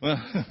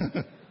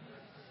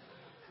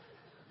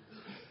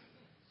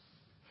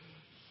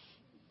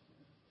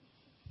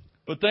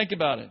 But think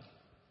about it.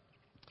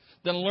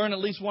 Then learn at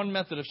least one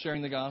method of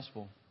sharing the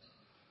gospel.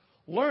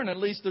 Learn at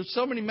least, there's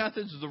so many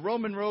methods, the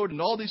Roman road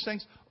and all these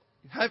things.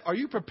 Are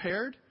you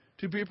prepared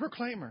to be a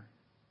proclaimer?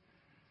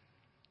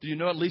 Do you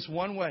know at least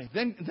one way?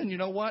 Then you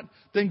know what?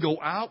 Then go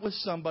out with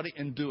somebody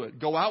and do it.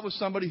 Go out with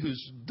somebody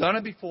who's done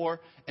it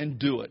before and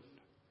do it.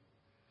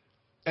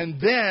 And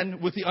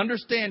then with the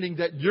understanding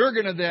that you're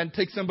going to then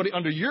take somebody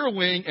under your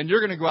wing and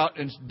you're going to go out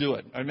and do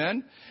it.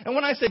 Amen? And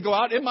when I say go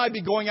out, it might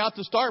be going out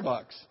to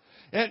Starbucks.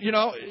 And,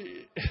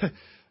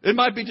 it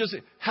might be just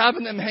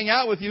having them hang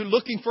out with you,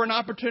 looking for an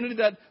opportunity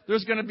that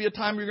there's going to be a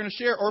time you're going to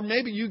share. Or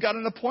maybe you got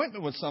an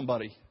appointment with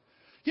somebody.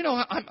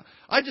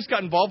 I just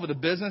got involved with a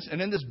business,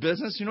 and in this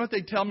business, you know what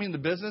they tell me in the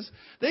business?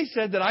 They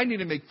said that I need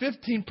to make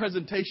 15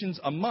 presentations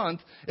a month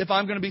if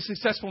I'm going to be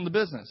successful in the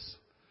business.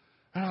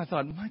 And I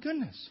thought, my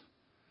goodness,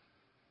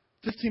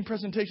 15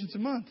 presentations a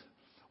month.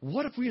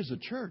 What if we as a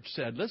church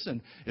said,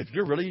 listen, if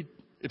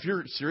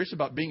you're serious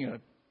about being a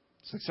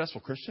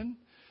successful Christian,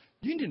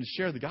 you need to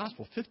share the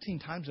gospel 15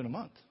 times in a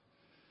month.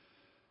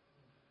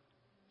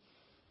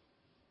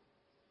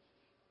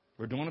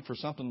 We're doing it for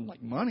something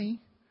like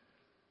money.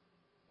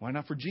 Why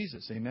not for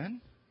Jesus? Amen?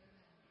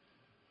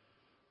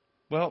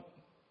 Well,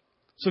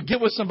 so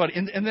get with somebody.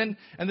 And then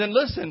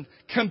listen,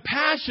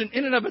 compassion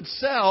in and of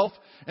itself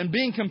and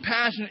being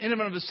compassionate in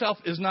and of itself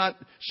is not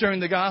sharing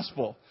the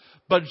gospel.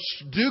 But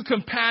do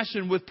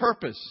compassion with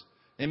purpose.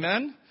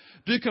 Amen?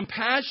 Do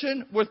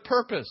compassion with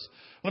purpose.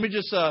 Let me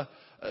just,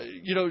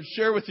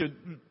 share with you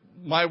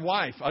my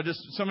wife.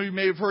 Some of you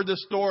may have heard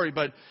this story,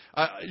 but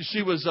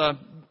she was,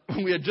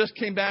 we had just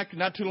came back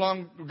not too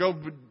long ago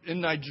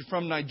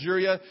from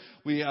Nigeria.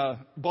 We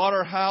bought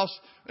our house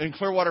in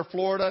Clearwater,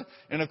 Florida.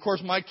 And of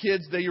course, my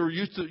kids, they were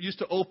used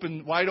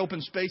to wide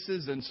open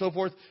spaces and so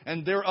forth.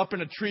 And they're up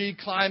in a tree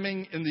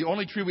climbing in the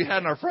only tree we had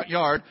in our front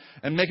yard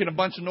and making a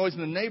bunch of noise.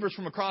 And the neighbors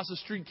from across the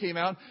street came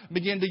out and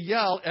began to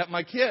yell at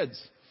my kids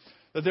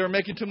that they were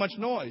making too much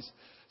noise.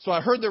 So I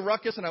heard the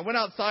ruckus and I went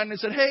outside and I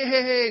said,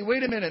 hey,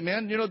 wait a minute,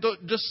 man.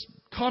 Just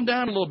calm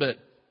down a little bit.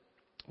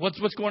 What's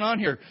going on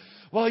here?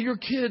 Well, your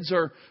kids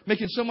are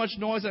making so much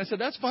noise. And I said,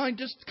 that's fine.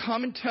 Just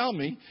come and tell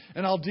me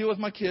and I'll deal with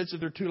my kids.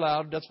 If they're too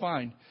loud, that's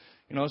fine.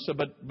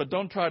 But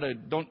don't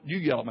you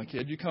yell at my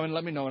kid. You come and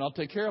let me know and I'll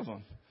take care of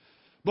them.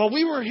 Well,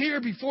 we were here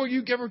before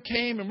you ever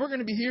came and we're going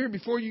to be here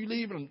before you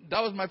leave. And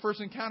that was my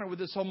first encounter with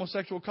this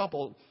homosexual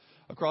couple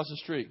across the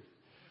street.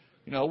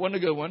 It wasn't a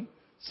good one.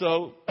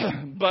 So,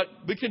 but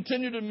we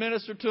continue to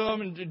minister to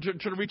them and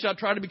to reach out,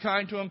 try to be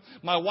kind to them.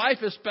 My wife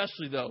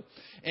especially, though.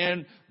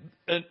 And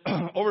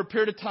over a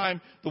period of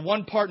time, the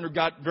one partner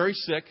got very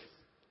sick,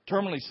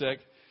 terminally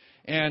sick.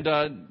 And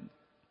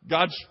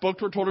God spoke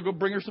to her, told her to go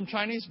bring him some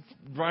Chinese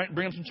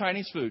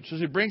food. So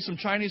she brings some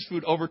Chinese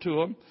food over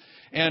to him.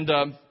 And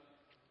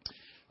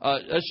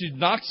as she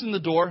knocks in the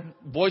door,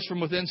 a voice from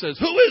within says,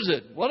 "Who is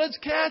it?" "Well, it's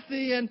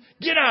Kathy, and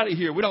get out of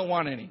here. We don't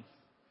want any."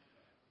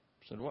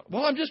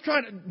 "Well, I'm just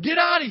trying to get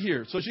out of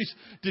here." So she's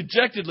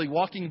dejectedly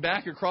walking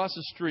back across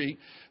the street.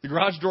 The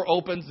garage door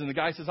opens and the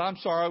guy says, "I'm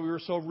sorry, we were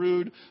so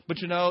rude, but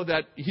you know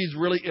that he's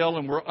really ill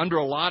and we're under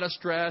a lot of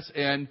stress."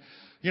 And,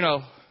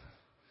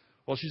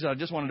 well, she said, "I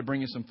just wanted to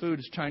bring you some food.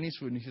 It's Chinese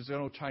food." And he says,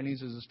 "Oh,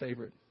 Chinese is his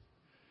favorite."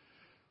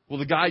 Well,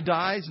 the guy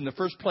dies, and the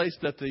first place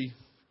that the,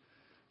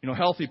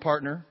 healthy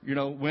partner,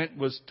 went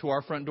was to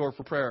our front door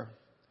for prayer.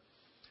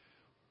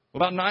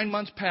 About 9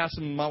 months pass,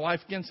 and my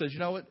wife again says, "You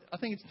know what? I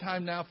think it's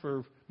time now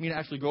for me to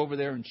actually go over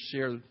there and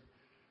share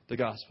the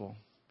gospel."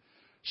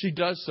 She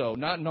does so,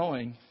 not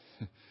knowing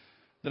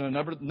that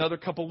another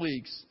couple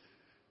weeks,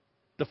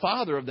 the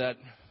father of that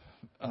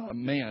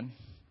man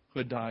who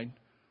had died,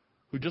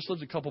 who just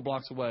lives a couple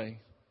blocks away,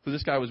 who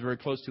this guy was very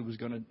close to, was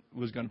going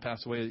to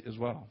pass away as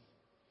well.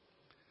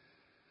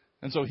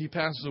 And so he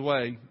passes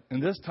away,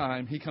 and this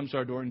time he comes to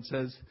our door and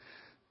says,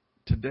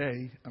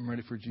 "Today I'm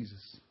ready for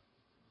Jesus."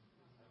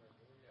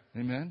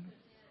 Amen?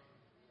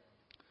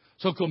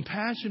 So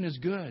compassion is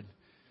good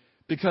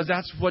because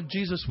that's what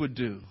Jesus would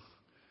do.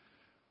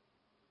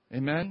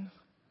 Amen?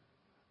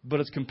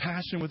 But it's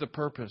compassion with a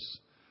purpose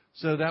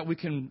so that we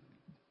can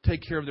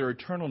take care of their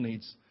eternal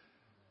needs,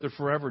 their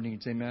forever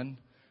needs. Amen?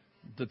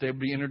 That they would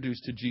be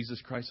introduced to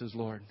Jesus Christ as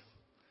Lord.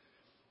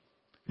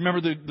 Remember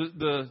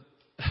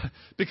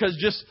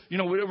because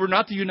we're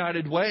not the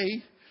United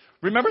Way.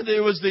 Remember,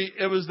 it was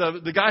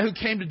the guy who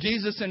came to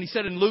Jesus, and he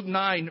said in Luke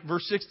 9,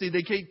 verse 60,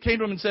 they came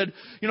to him and said,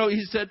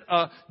 he said,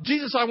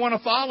 Jesus, I want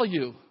to follow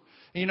you.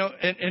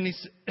 And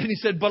he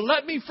said, but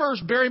let me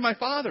first bury my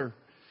father.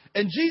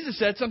 And Jesus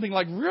said something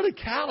like really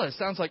callous.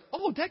 Sounds like,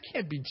 oh, that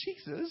can't be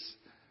Jesus.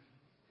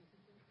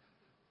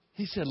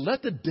 He said,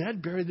 let the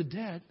dead bury the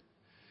dead.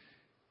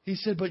 He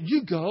said, but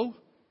you go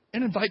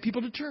and invite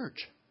people to church.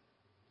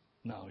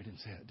 No, he didn't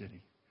say that, did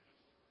he?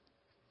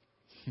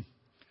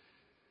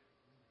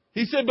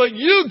 He said, but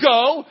you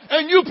go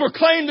and you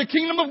proclaim the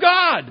kingdom of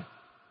God.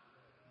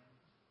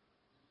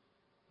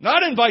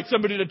 Not invite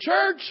somebody to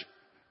church,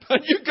 but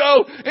you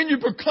go and you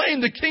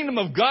proclaim the kingdom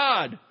of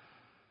God.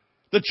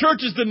 The church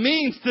is the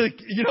means to,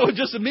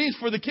 just a means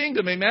for the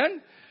kingdom.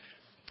 Amen?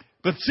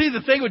 But see,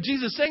 the thing what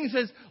Jesus is saying, he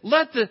says,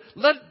 let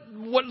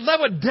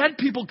what dead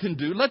people can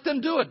do, let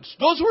them do it.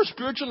 Those who are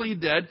spiritually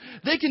dead,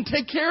 they can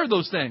take care of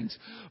those things.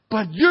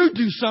 But you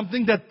do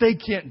something that they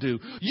can't do.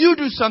 You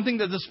do something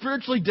that the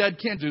spiritually dead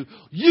can't do.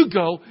 You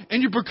go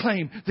and you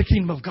proclaim the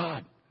kingdom of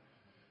God.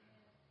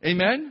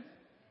 Amen?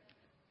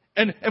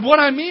 And what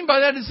I mean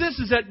by that is this,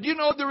 is that,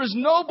 there is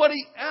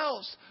nobody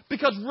else.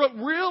 Because what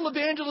real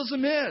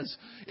evangelism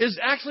is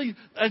actually,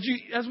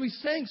 as we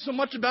sang so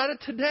much about it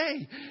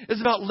today, is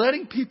about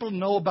letting people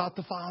know about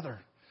the Father.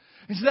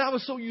 And so that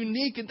was so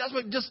unique, and that's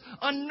what just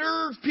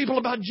unnerved people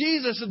about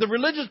Jesus and the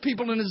religious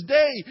people in his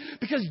day.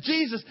 Because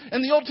Jesus,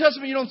 in the Old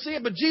Testament you don't see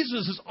it, but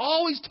Jesus is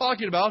always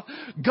talking about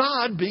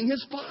God being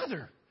his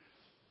Father.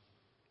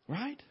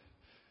 Right?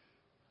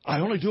 I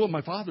only do what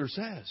my Father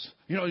says.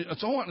 And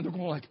so on. And they're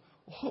going like,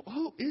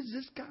 who is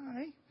this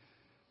guy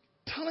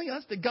telling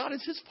us that God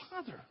is his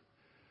Father?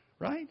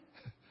 Right?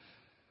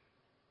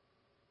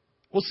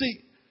 Well,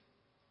 see,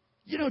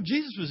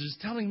 Jesus was just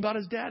telling about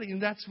his daddy,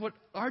 and that's what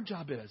our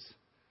job is.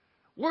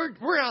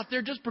 We're out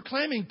there just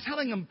proclaiming,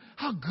 telling them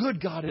how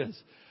good God is.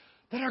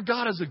 That our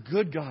God is a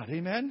good God.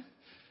 Amen?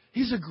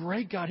 He's a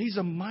great God. He's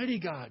a mighty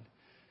God.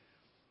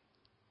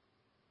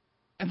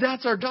 And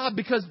that's our job,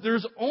 because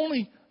there's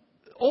only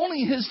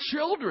his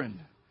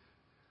children.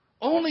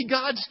 Only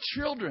God's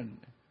children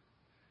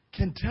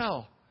can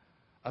tell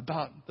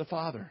about the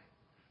Father.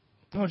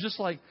 Just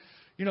like,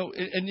 you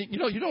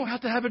don't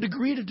have to have a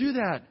degree to do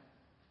that.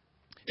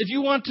 If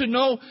you want to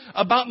know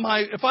about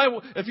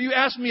if you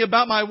ask me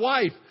about my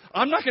wife,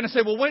 I'm not going to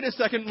say, well, wait a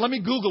second, let me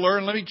Google her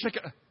and let me check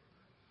it.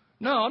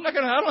 No, I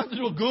don't have to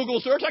do a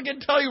Google search. I can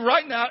tell you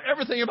right now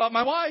everything about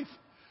my wife.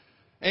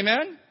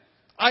 Amen?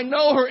 I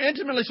know her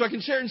intimately, so I can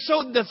share. And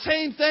so the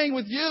same thing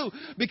with you.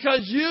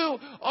 Because you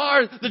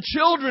are the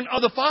children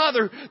of the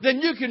Father, then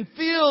you can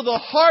feel the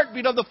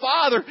heartbeat of the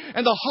Father.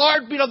 And the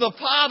heartbeat of the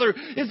Father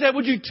is that,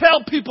 would you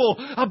tell people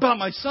about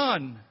my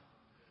son?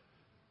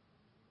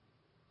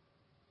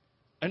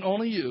 And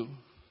only you,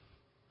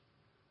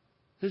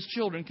 his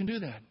children, can do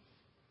that.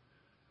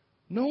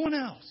 No one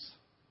else.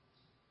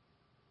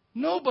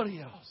 Nobody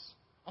else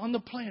on the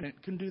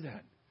planet can do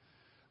that.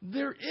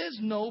 There is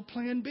no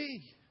plan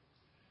B.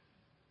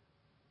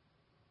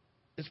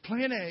 It's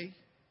plan A,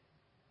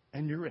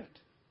 and you're it.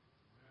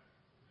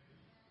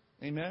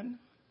 Amen?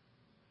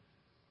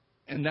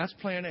 And that's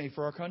plan A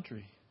for our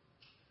country.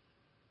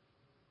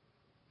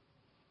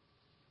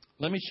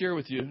 Let me share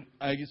with you,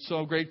 I get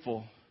so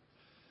grateful.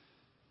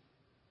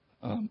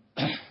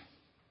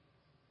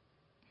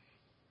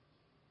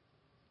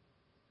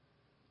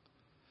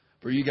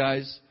 For you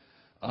guys,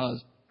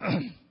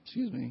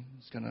 excuse me,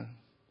 it's kind of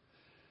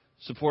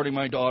supporting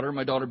my daughter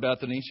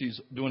Bethany. She's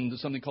doing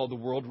something called the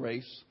World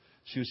Race.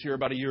 She was here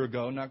about a year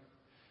ago, not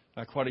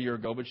quite a year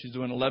ago, but she's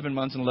doing 11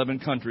 months in 11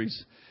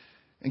 countries.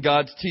 And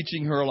God's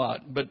teaching her a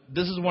lot. But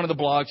this is one of the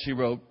blogs she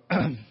wrote.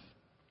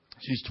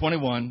 She's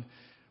 21,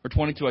 or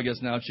 22, I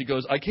guess now. She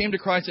goes, I came to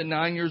Christ at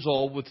 9 years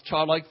old with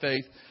childlike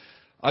faith.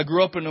 I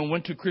grew up and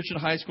went to Christian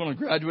high school and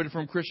graduated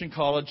from Christian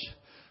college.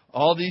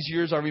 All these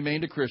years I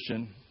remained a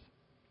Christian.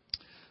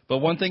 But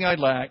one thing I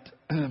lacked,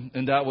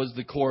 and that was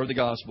the core of the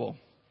gospel.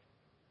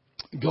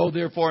 Go,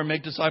 therefore, and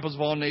make disciples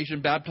of all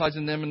nations,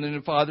 baptizing them in the name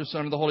of the Father,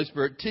 Son, and the Holy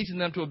Spirit, teaching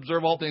them to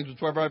observe all things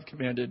whatsoever I have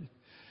commanded.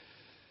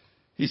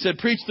 He said,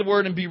 preach the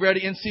word and be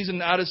ready in season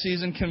and out of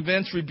season,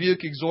 convince,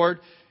 rebuke,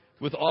 exhort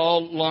with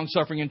all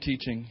long-suffering and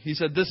teaching. He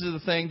said, this is the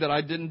thing that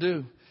I didn't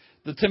do.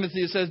 The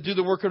Timothy says, do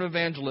the work of an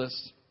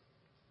evangelist.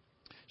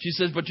 She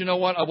says, but you know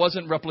what? I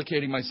wasn't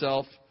replicating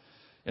myself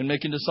and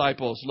making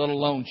disciples, let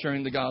alone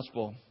sharing the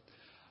gospel.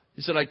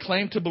 He said, I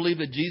claim to believe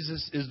that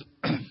Jesus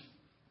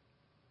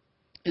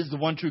is the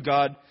one true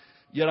God,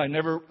 yet I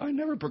never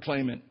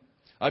proclaim it.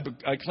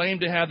 I claim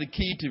to have the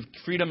key to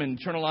freedom and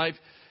eternal life,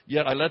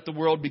 yet I let the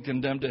world be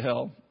condemned to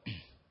hell.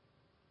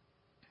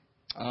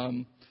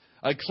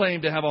 I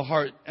claim to have a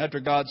heart after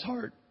God's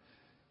heart,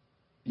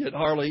 yet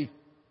hardly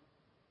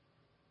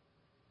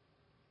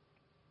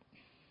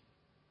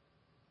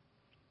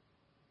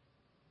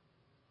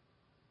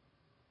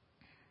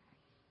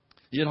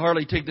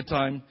take the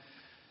time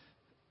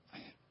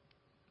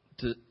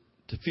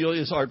to feel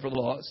his heart for the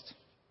lost.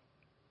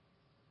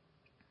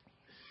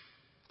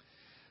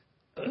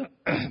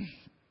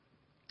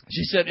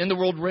 She said, in the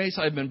world race,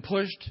 I've been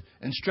pushed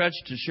and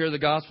stretched to share the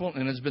gospel,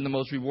 and it's been the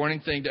most rewarding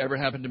thing to ever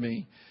happen to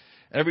me.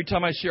 Every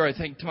time I share, I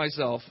think to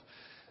myself,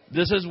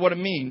 this is what it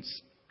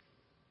means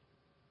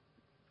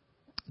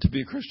to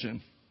be a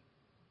Christian.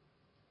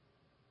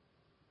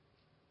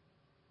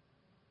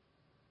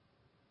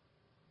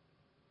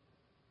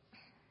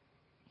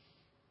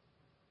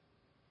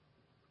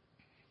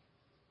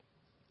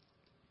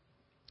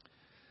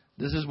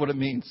 This is what it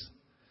means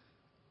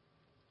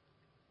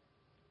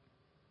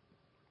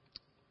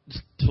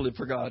to live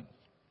for God.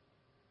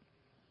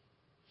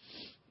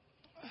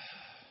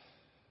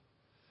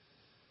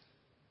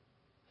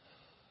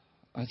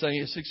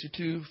 Isaiah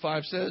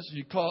 62:5 says,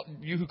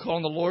 you who call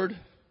on the Lord,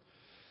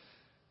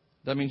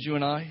 that means you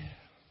and I,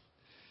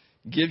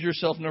 give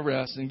yourself no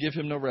rest and give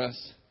him no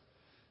rest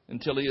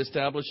until he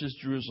establishes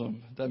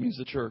Jerusalem. That means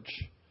the church.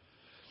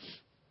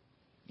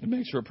 It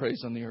makes her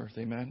praise on the earth.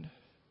 Amen.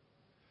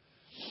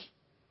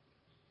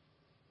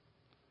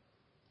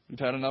 We've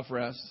had enough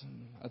rest.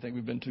 I think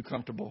we've been too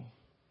comfortable.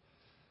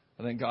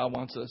 I think God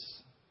wants us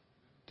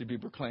to be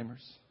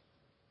proclaimers.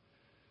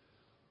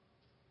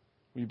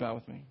 Will you bow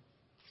with me?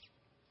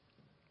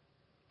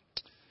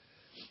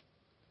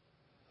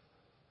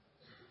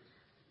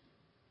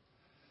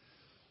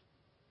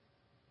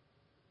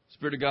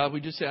 Spirit of God, we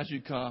just ask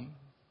you to come.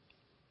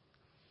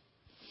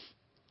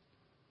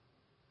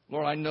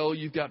 Lord, I know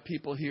you've got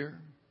people here.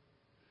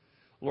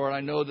 Lord, I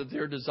know that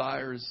their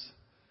desires,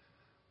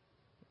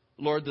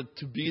 Lord,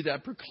 to be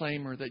that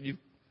proclaimer that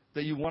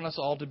you want us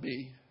all to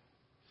be.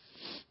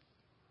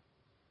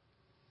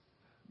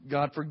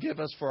 God, forgive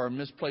us for our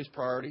misplaced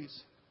priorities.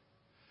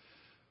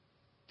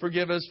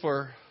 Forgive us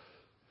for,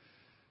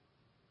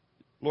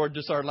 Lord,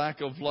 just our lack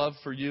of love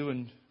for you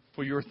and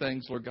for your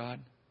things, Lord God.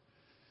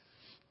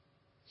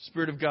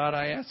 Spirit of God,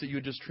 I ask that you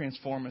would just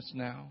transform us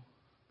now.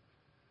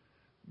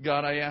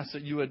 God, I ask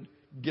that you would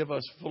give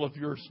us full of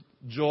your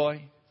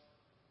joy.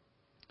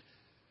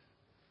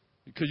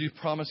 Because you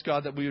promised,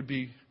 God, that we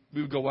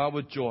would go out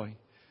with joy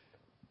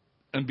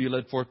and be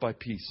led forth by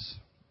peace.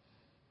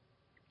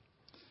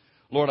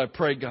 Lord, I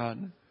pray,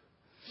 God,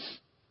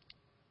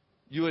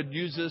 you would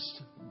use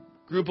this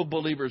group of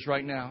believers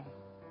right now,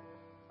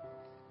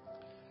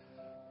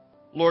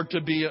 Lord, to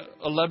be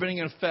a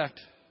leavening effect,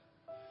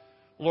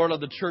 Lord,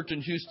 of the church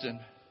in Houston.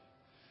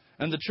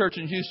 And the church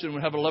in Houston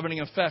would have a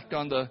leavening effect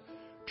on the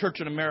church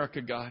in America,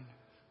 God.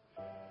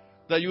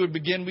 That you would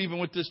begin even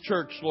with this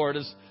church, Lord.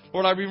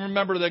 Lord, I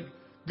remember that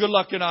Good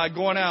Luck and I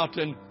going out,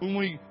 and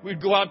when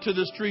we'd go out to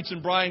the streets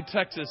in Bryan,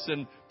 Texas,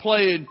 and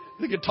play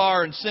the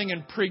guitar and sing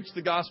and preach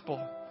the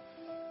gospel.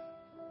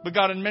 But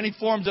God, in many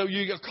forms that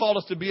you called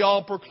us to be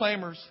all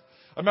proclaimers.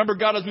 I remember,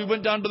 God, as we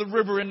went down to the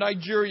river in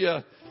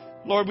Nigeria,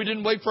 Lord, we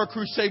didn't wait for a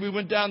crusade. We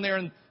went down there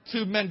and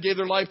 2 men gave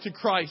their life to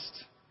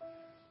Christ,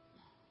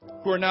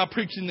 who are now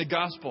preaching the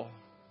gospel.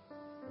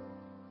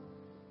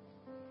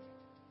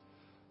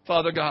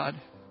 Father God,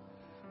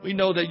 we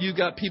know that you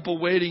got people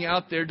waiting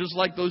out there just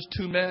like those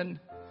 2 men.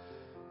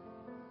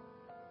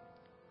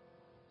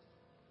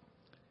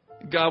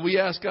 God, we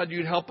ask, God,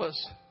 you'd help us.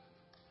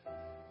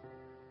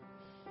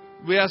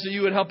 We ask that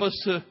you would help us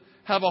to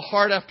have a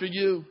heart after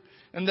you.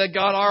 And that,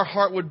 God, our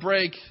heart would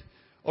break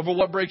over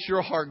what breaks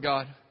your heart,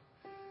 God.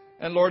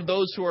 And Lord,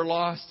 those who are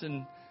lost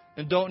and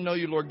don't know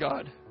you, Lord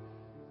God.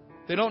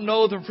 They don't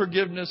know the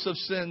forgiveness of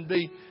sin.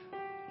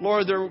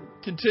 Lord, they're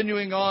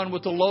continuing on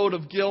with the load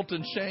of guilt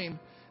and shame.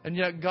 And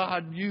yet,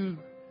 God, you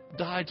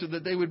died so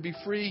that they would be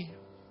free.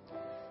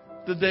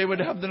 That they would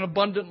have an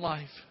abundant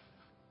life.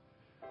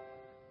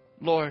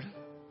 Lord,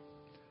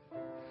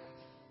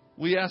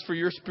 we ask for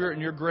your Spirit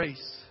and your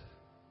grace,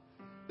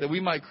 that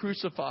we might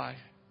crucify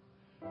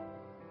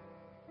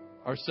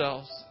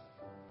ourselves,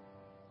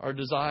 our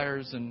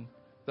desires and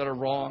that are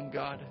wrong,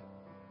 God,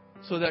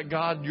 so that,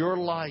 God, your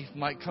life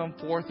might come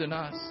forth in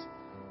us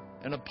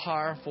in a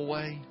powerful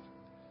way,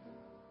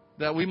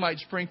 that we might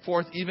spring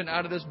forth even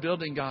out of this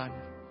building, God,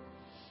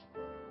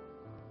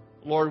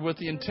 Lord, with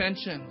the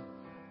intention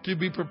to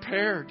be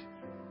prepared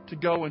to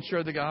go and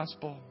share the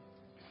gospel.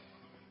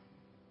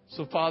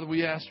 So, Father,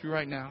 we ask you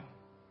right now,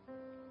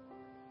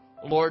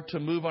 Lord, to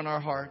move on our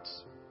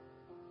hearts.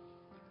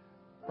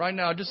 Right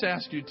now, I just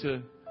ask you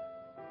to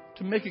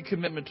make a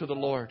commitment to the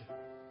Lord.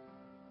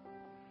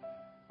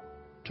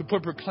 To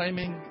put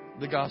proclaiming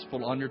the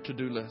gospel on your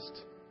to-do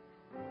list.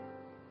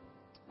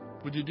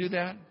 Would you do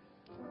that?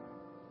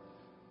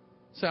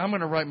 Say, I'm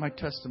going to write my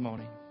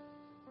testimony.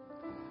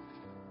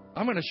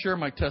 I'm going to share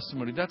my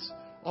testimony. That's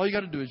all you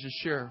got to do is just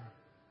share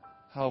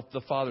how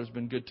the Father's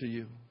been good to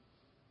you.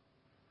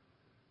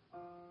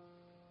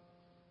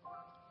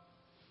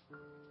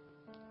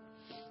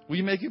 Will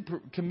you make a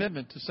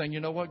commitment to saying, you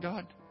know what,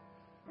 God?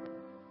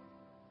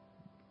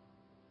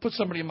 Put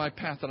somebody in my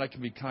path that I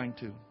can be kind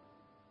to.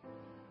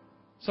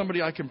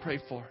 Somebody I can pray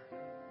for.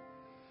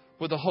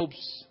 With the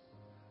hopes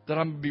that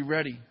I'm going to be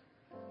ready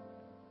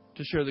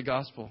to share the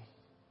gospel.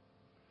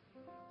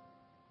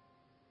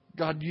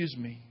 God, use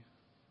me.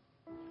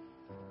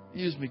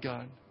 Use me,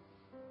 God.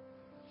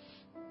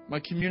 My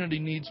community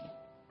needs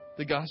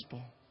the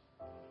gospel.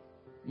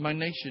 My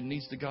nation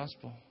needs the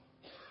gospel.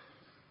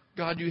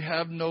 God, you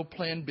have no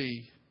plan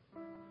B.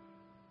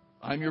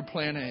 I'm your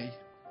plan A.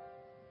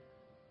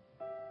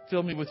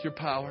 Fill me with your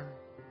power.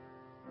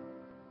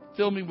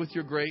 Fill me with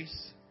your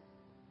grace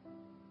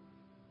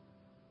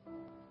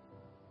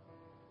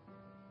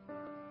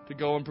to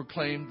go and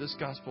proclaim this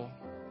gospel.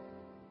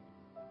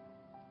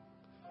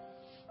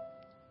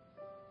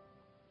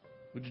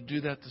 Would you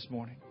do that this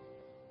morning?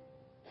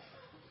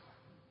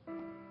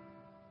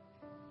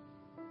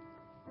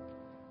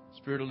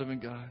 Spirit of living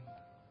God,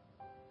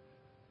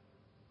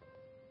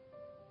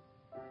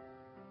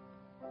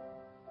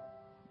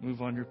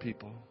 move on your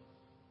people.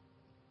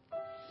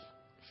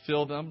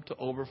 Fill them to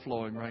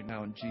overflowing right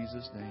now in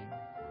Jesus' name.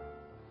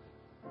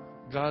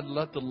 God,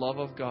 let the love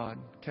of God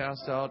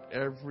cast out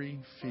every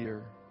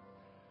fear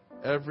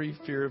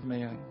of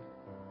man.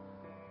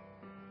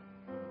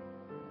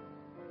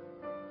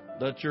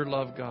 Let your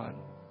love, God,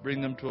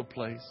 bring them to a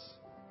place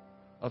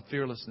of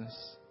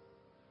fearlessness,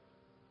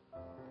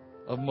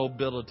 of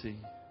mobility,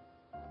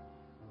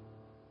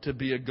 to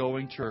be a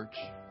going church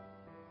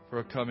for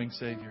a coming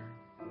Savior.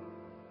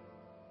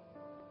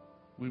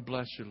 We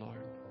bless you,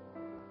 Lord.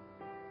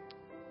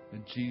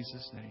 In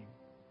Jesus' name,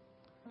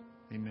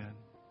 amen.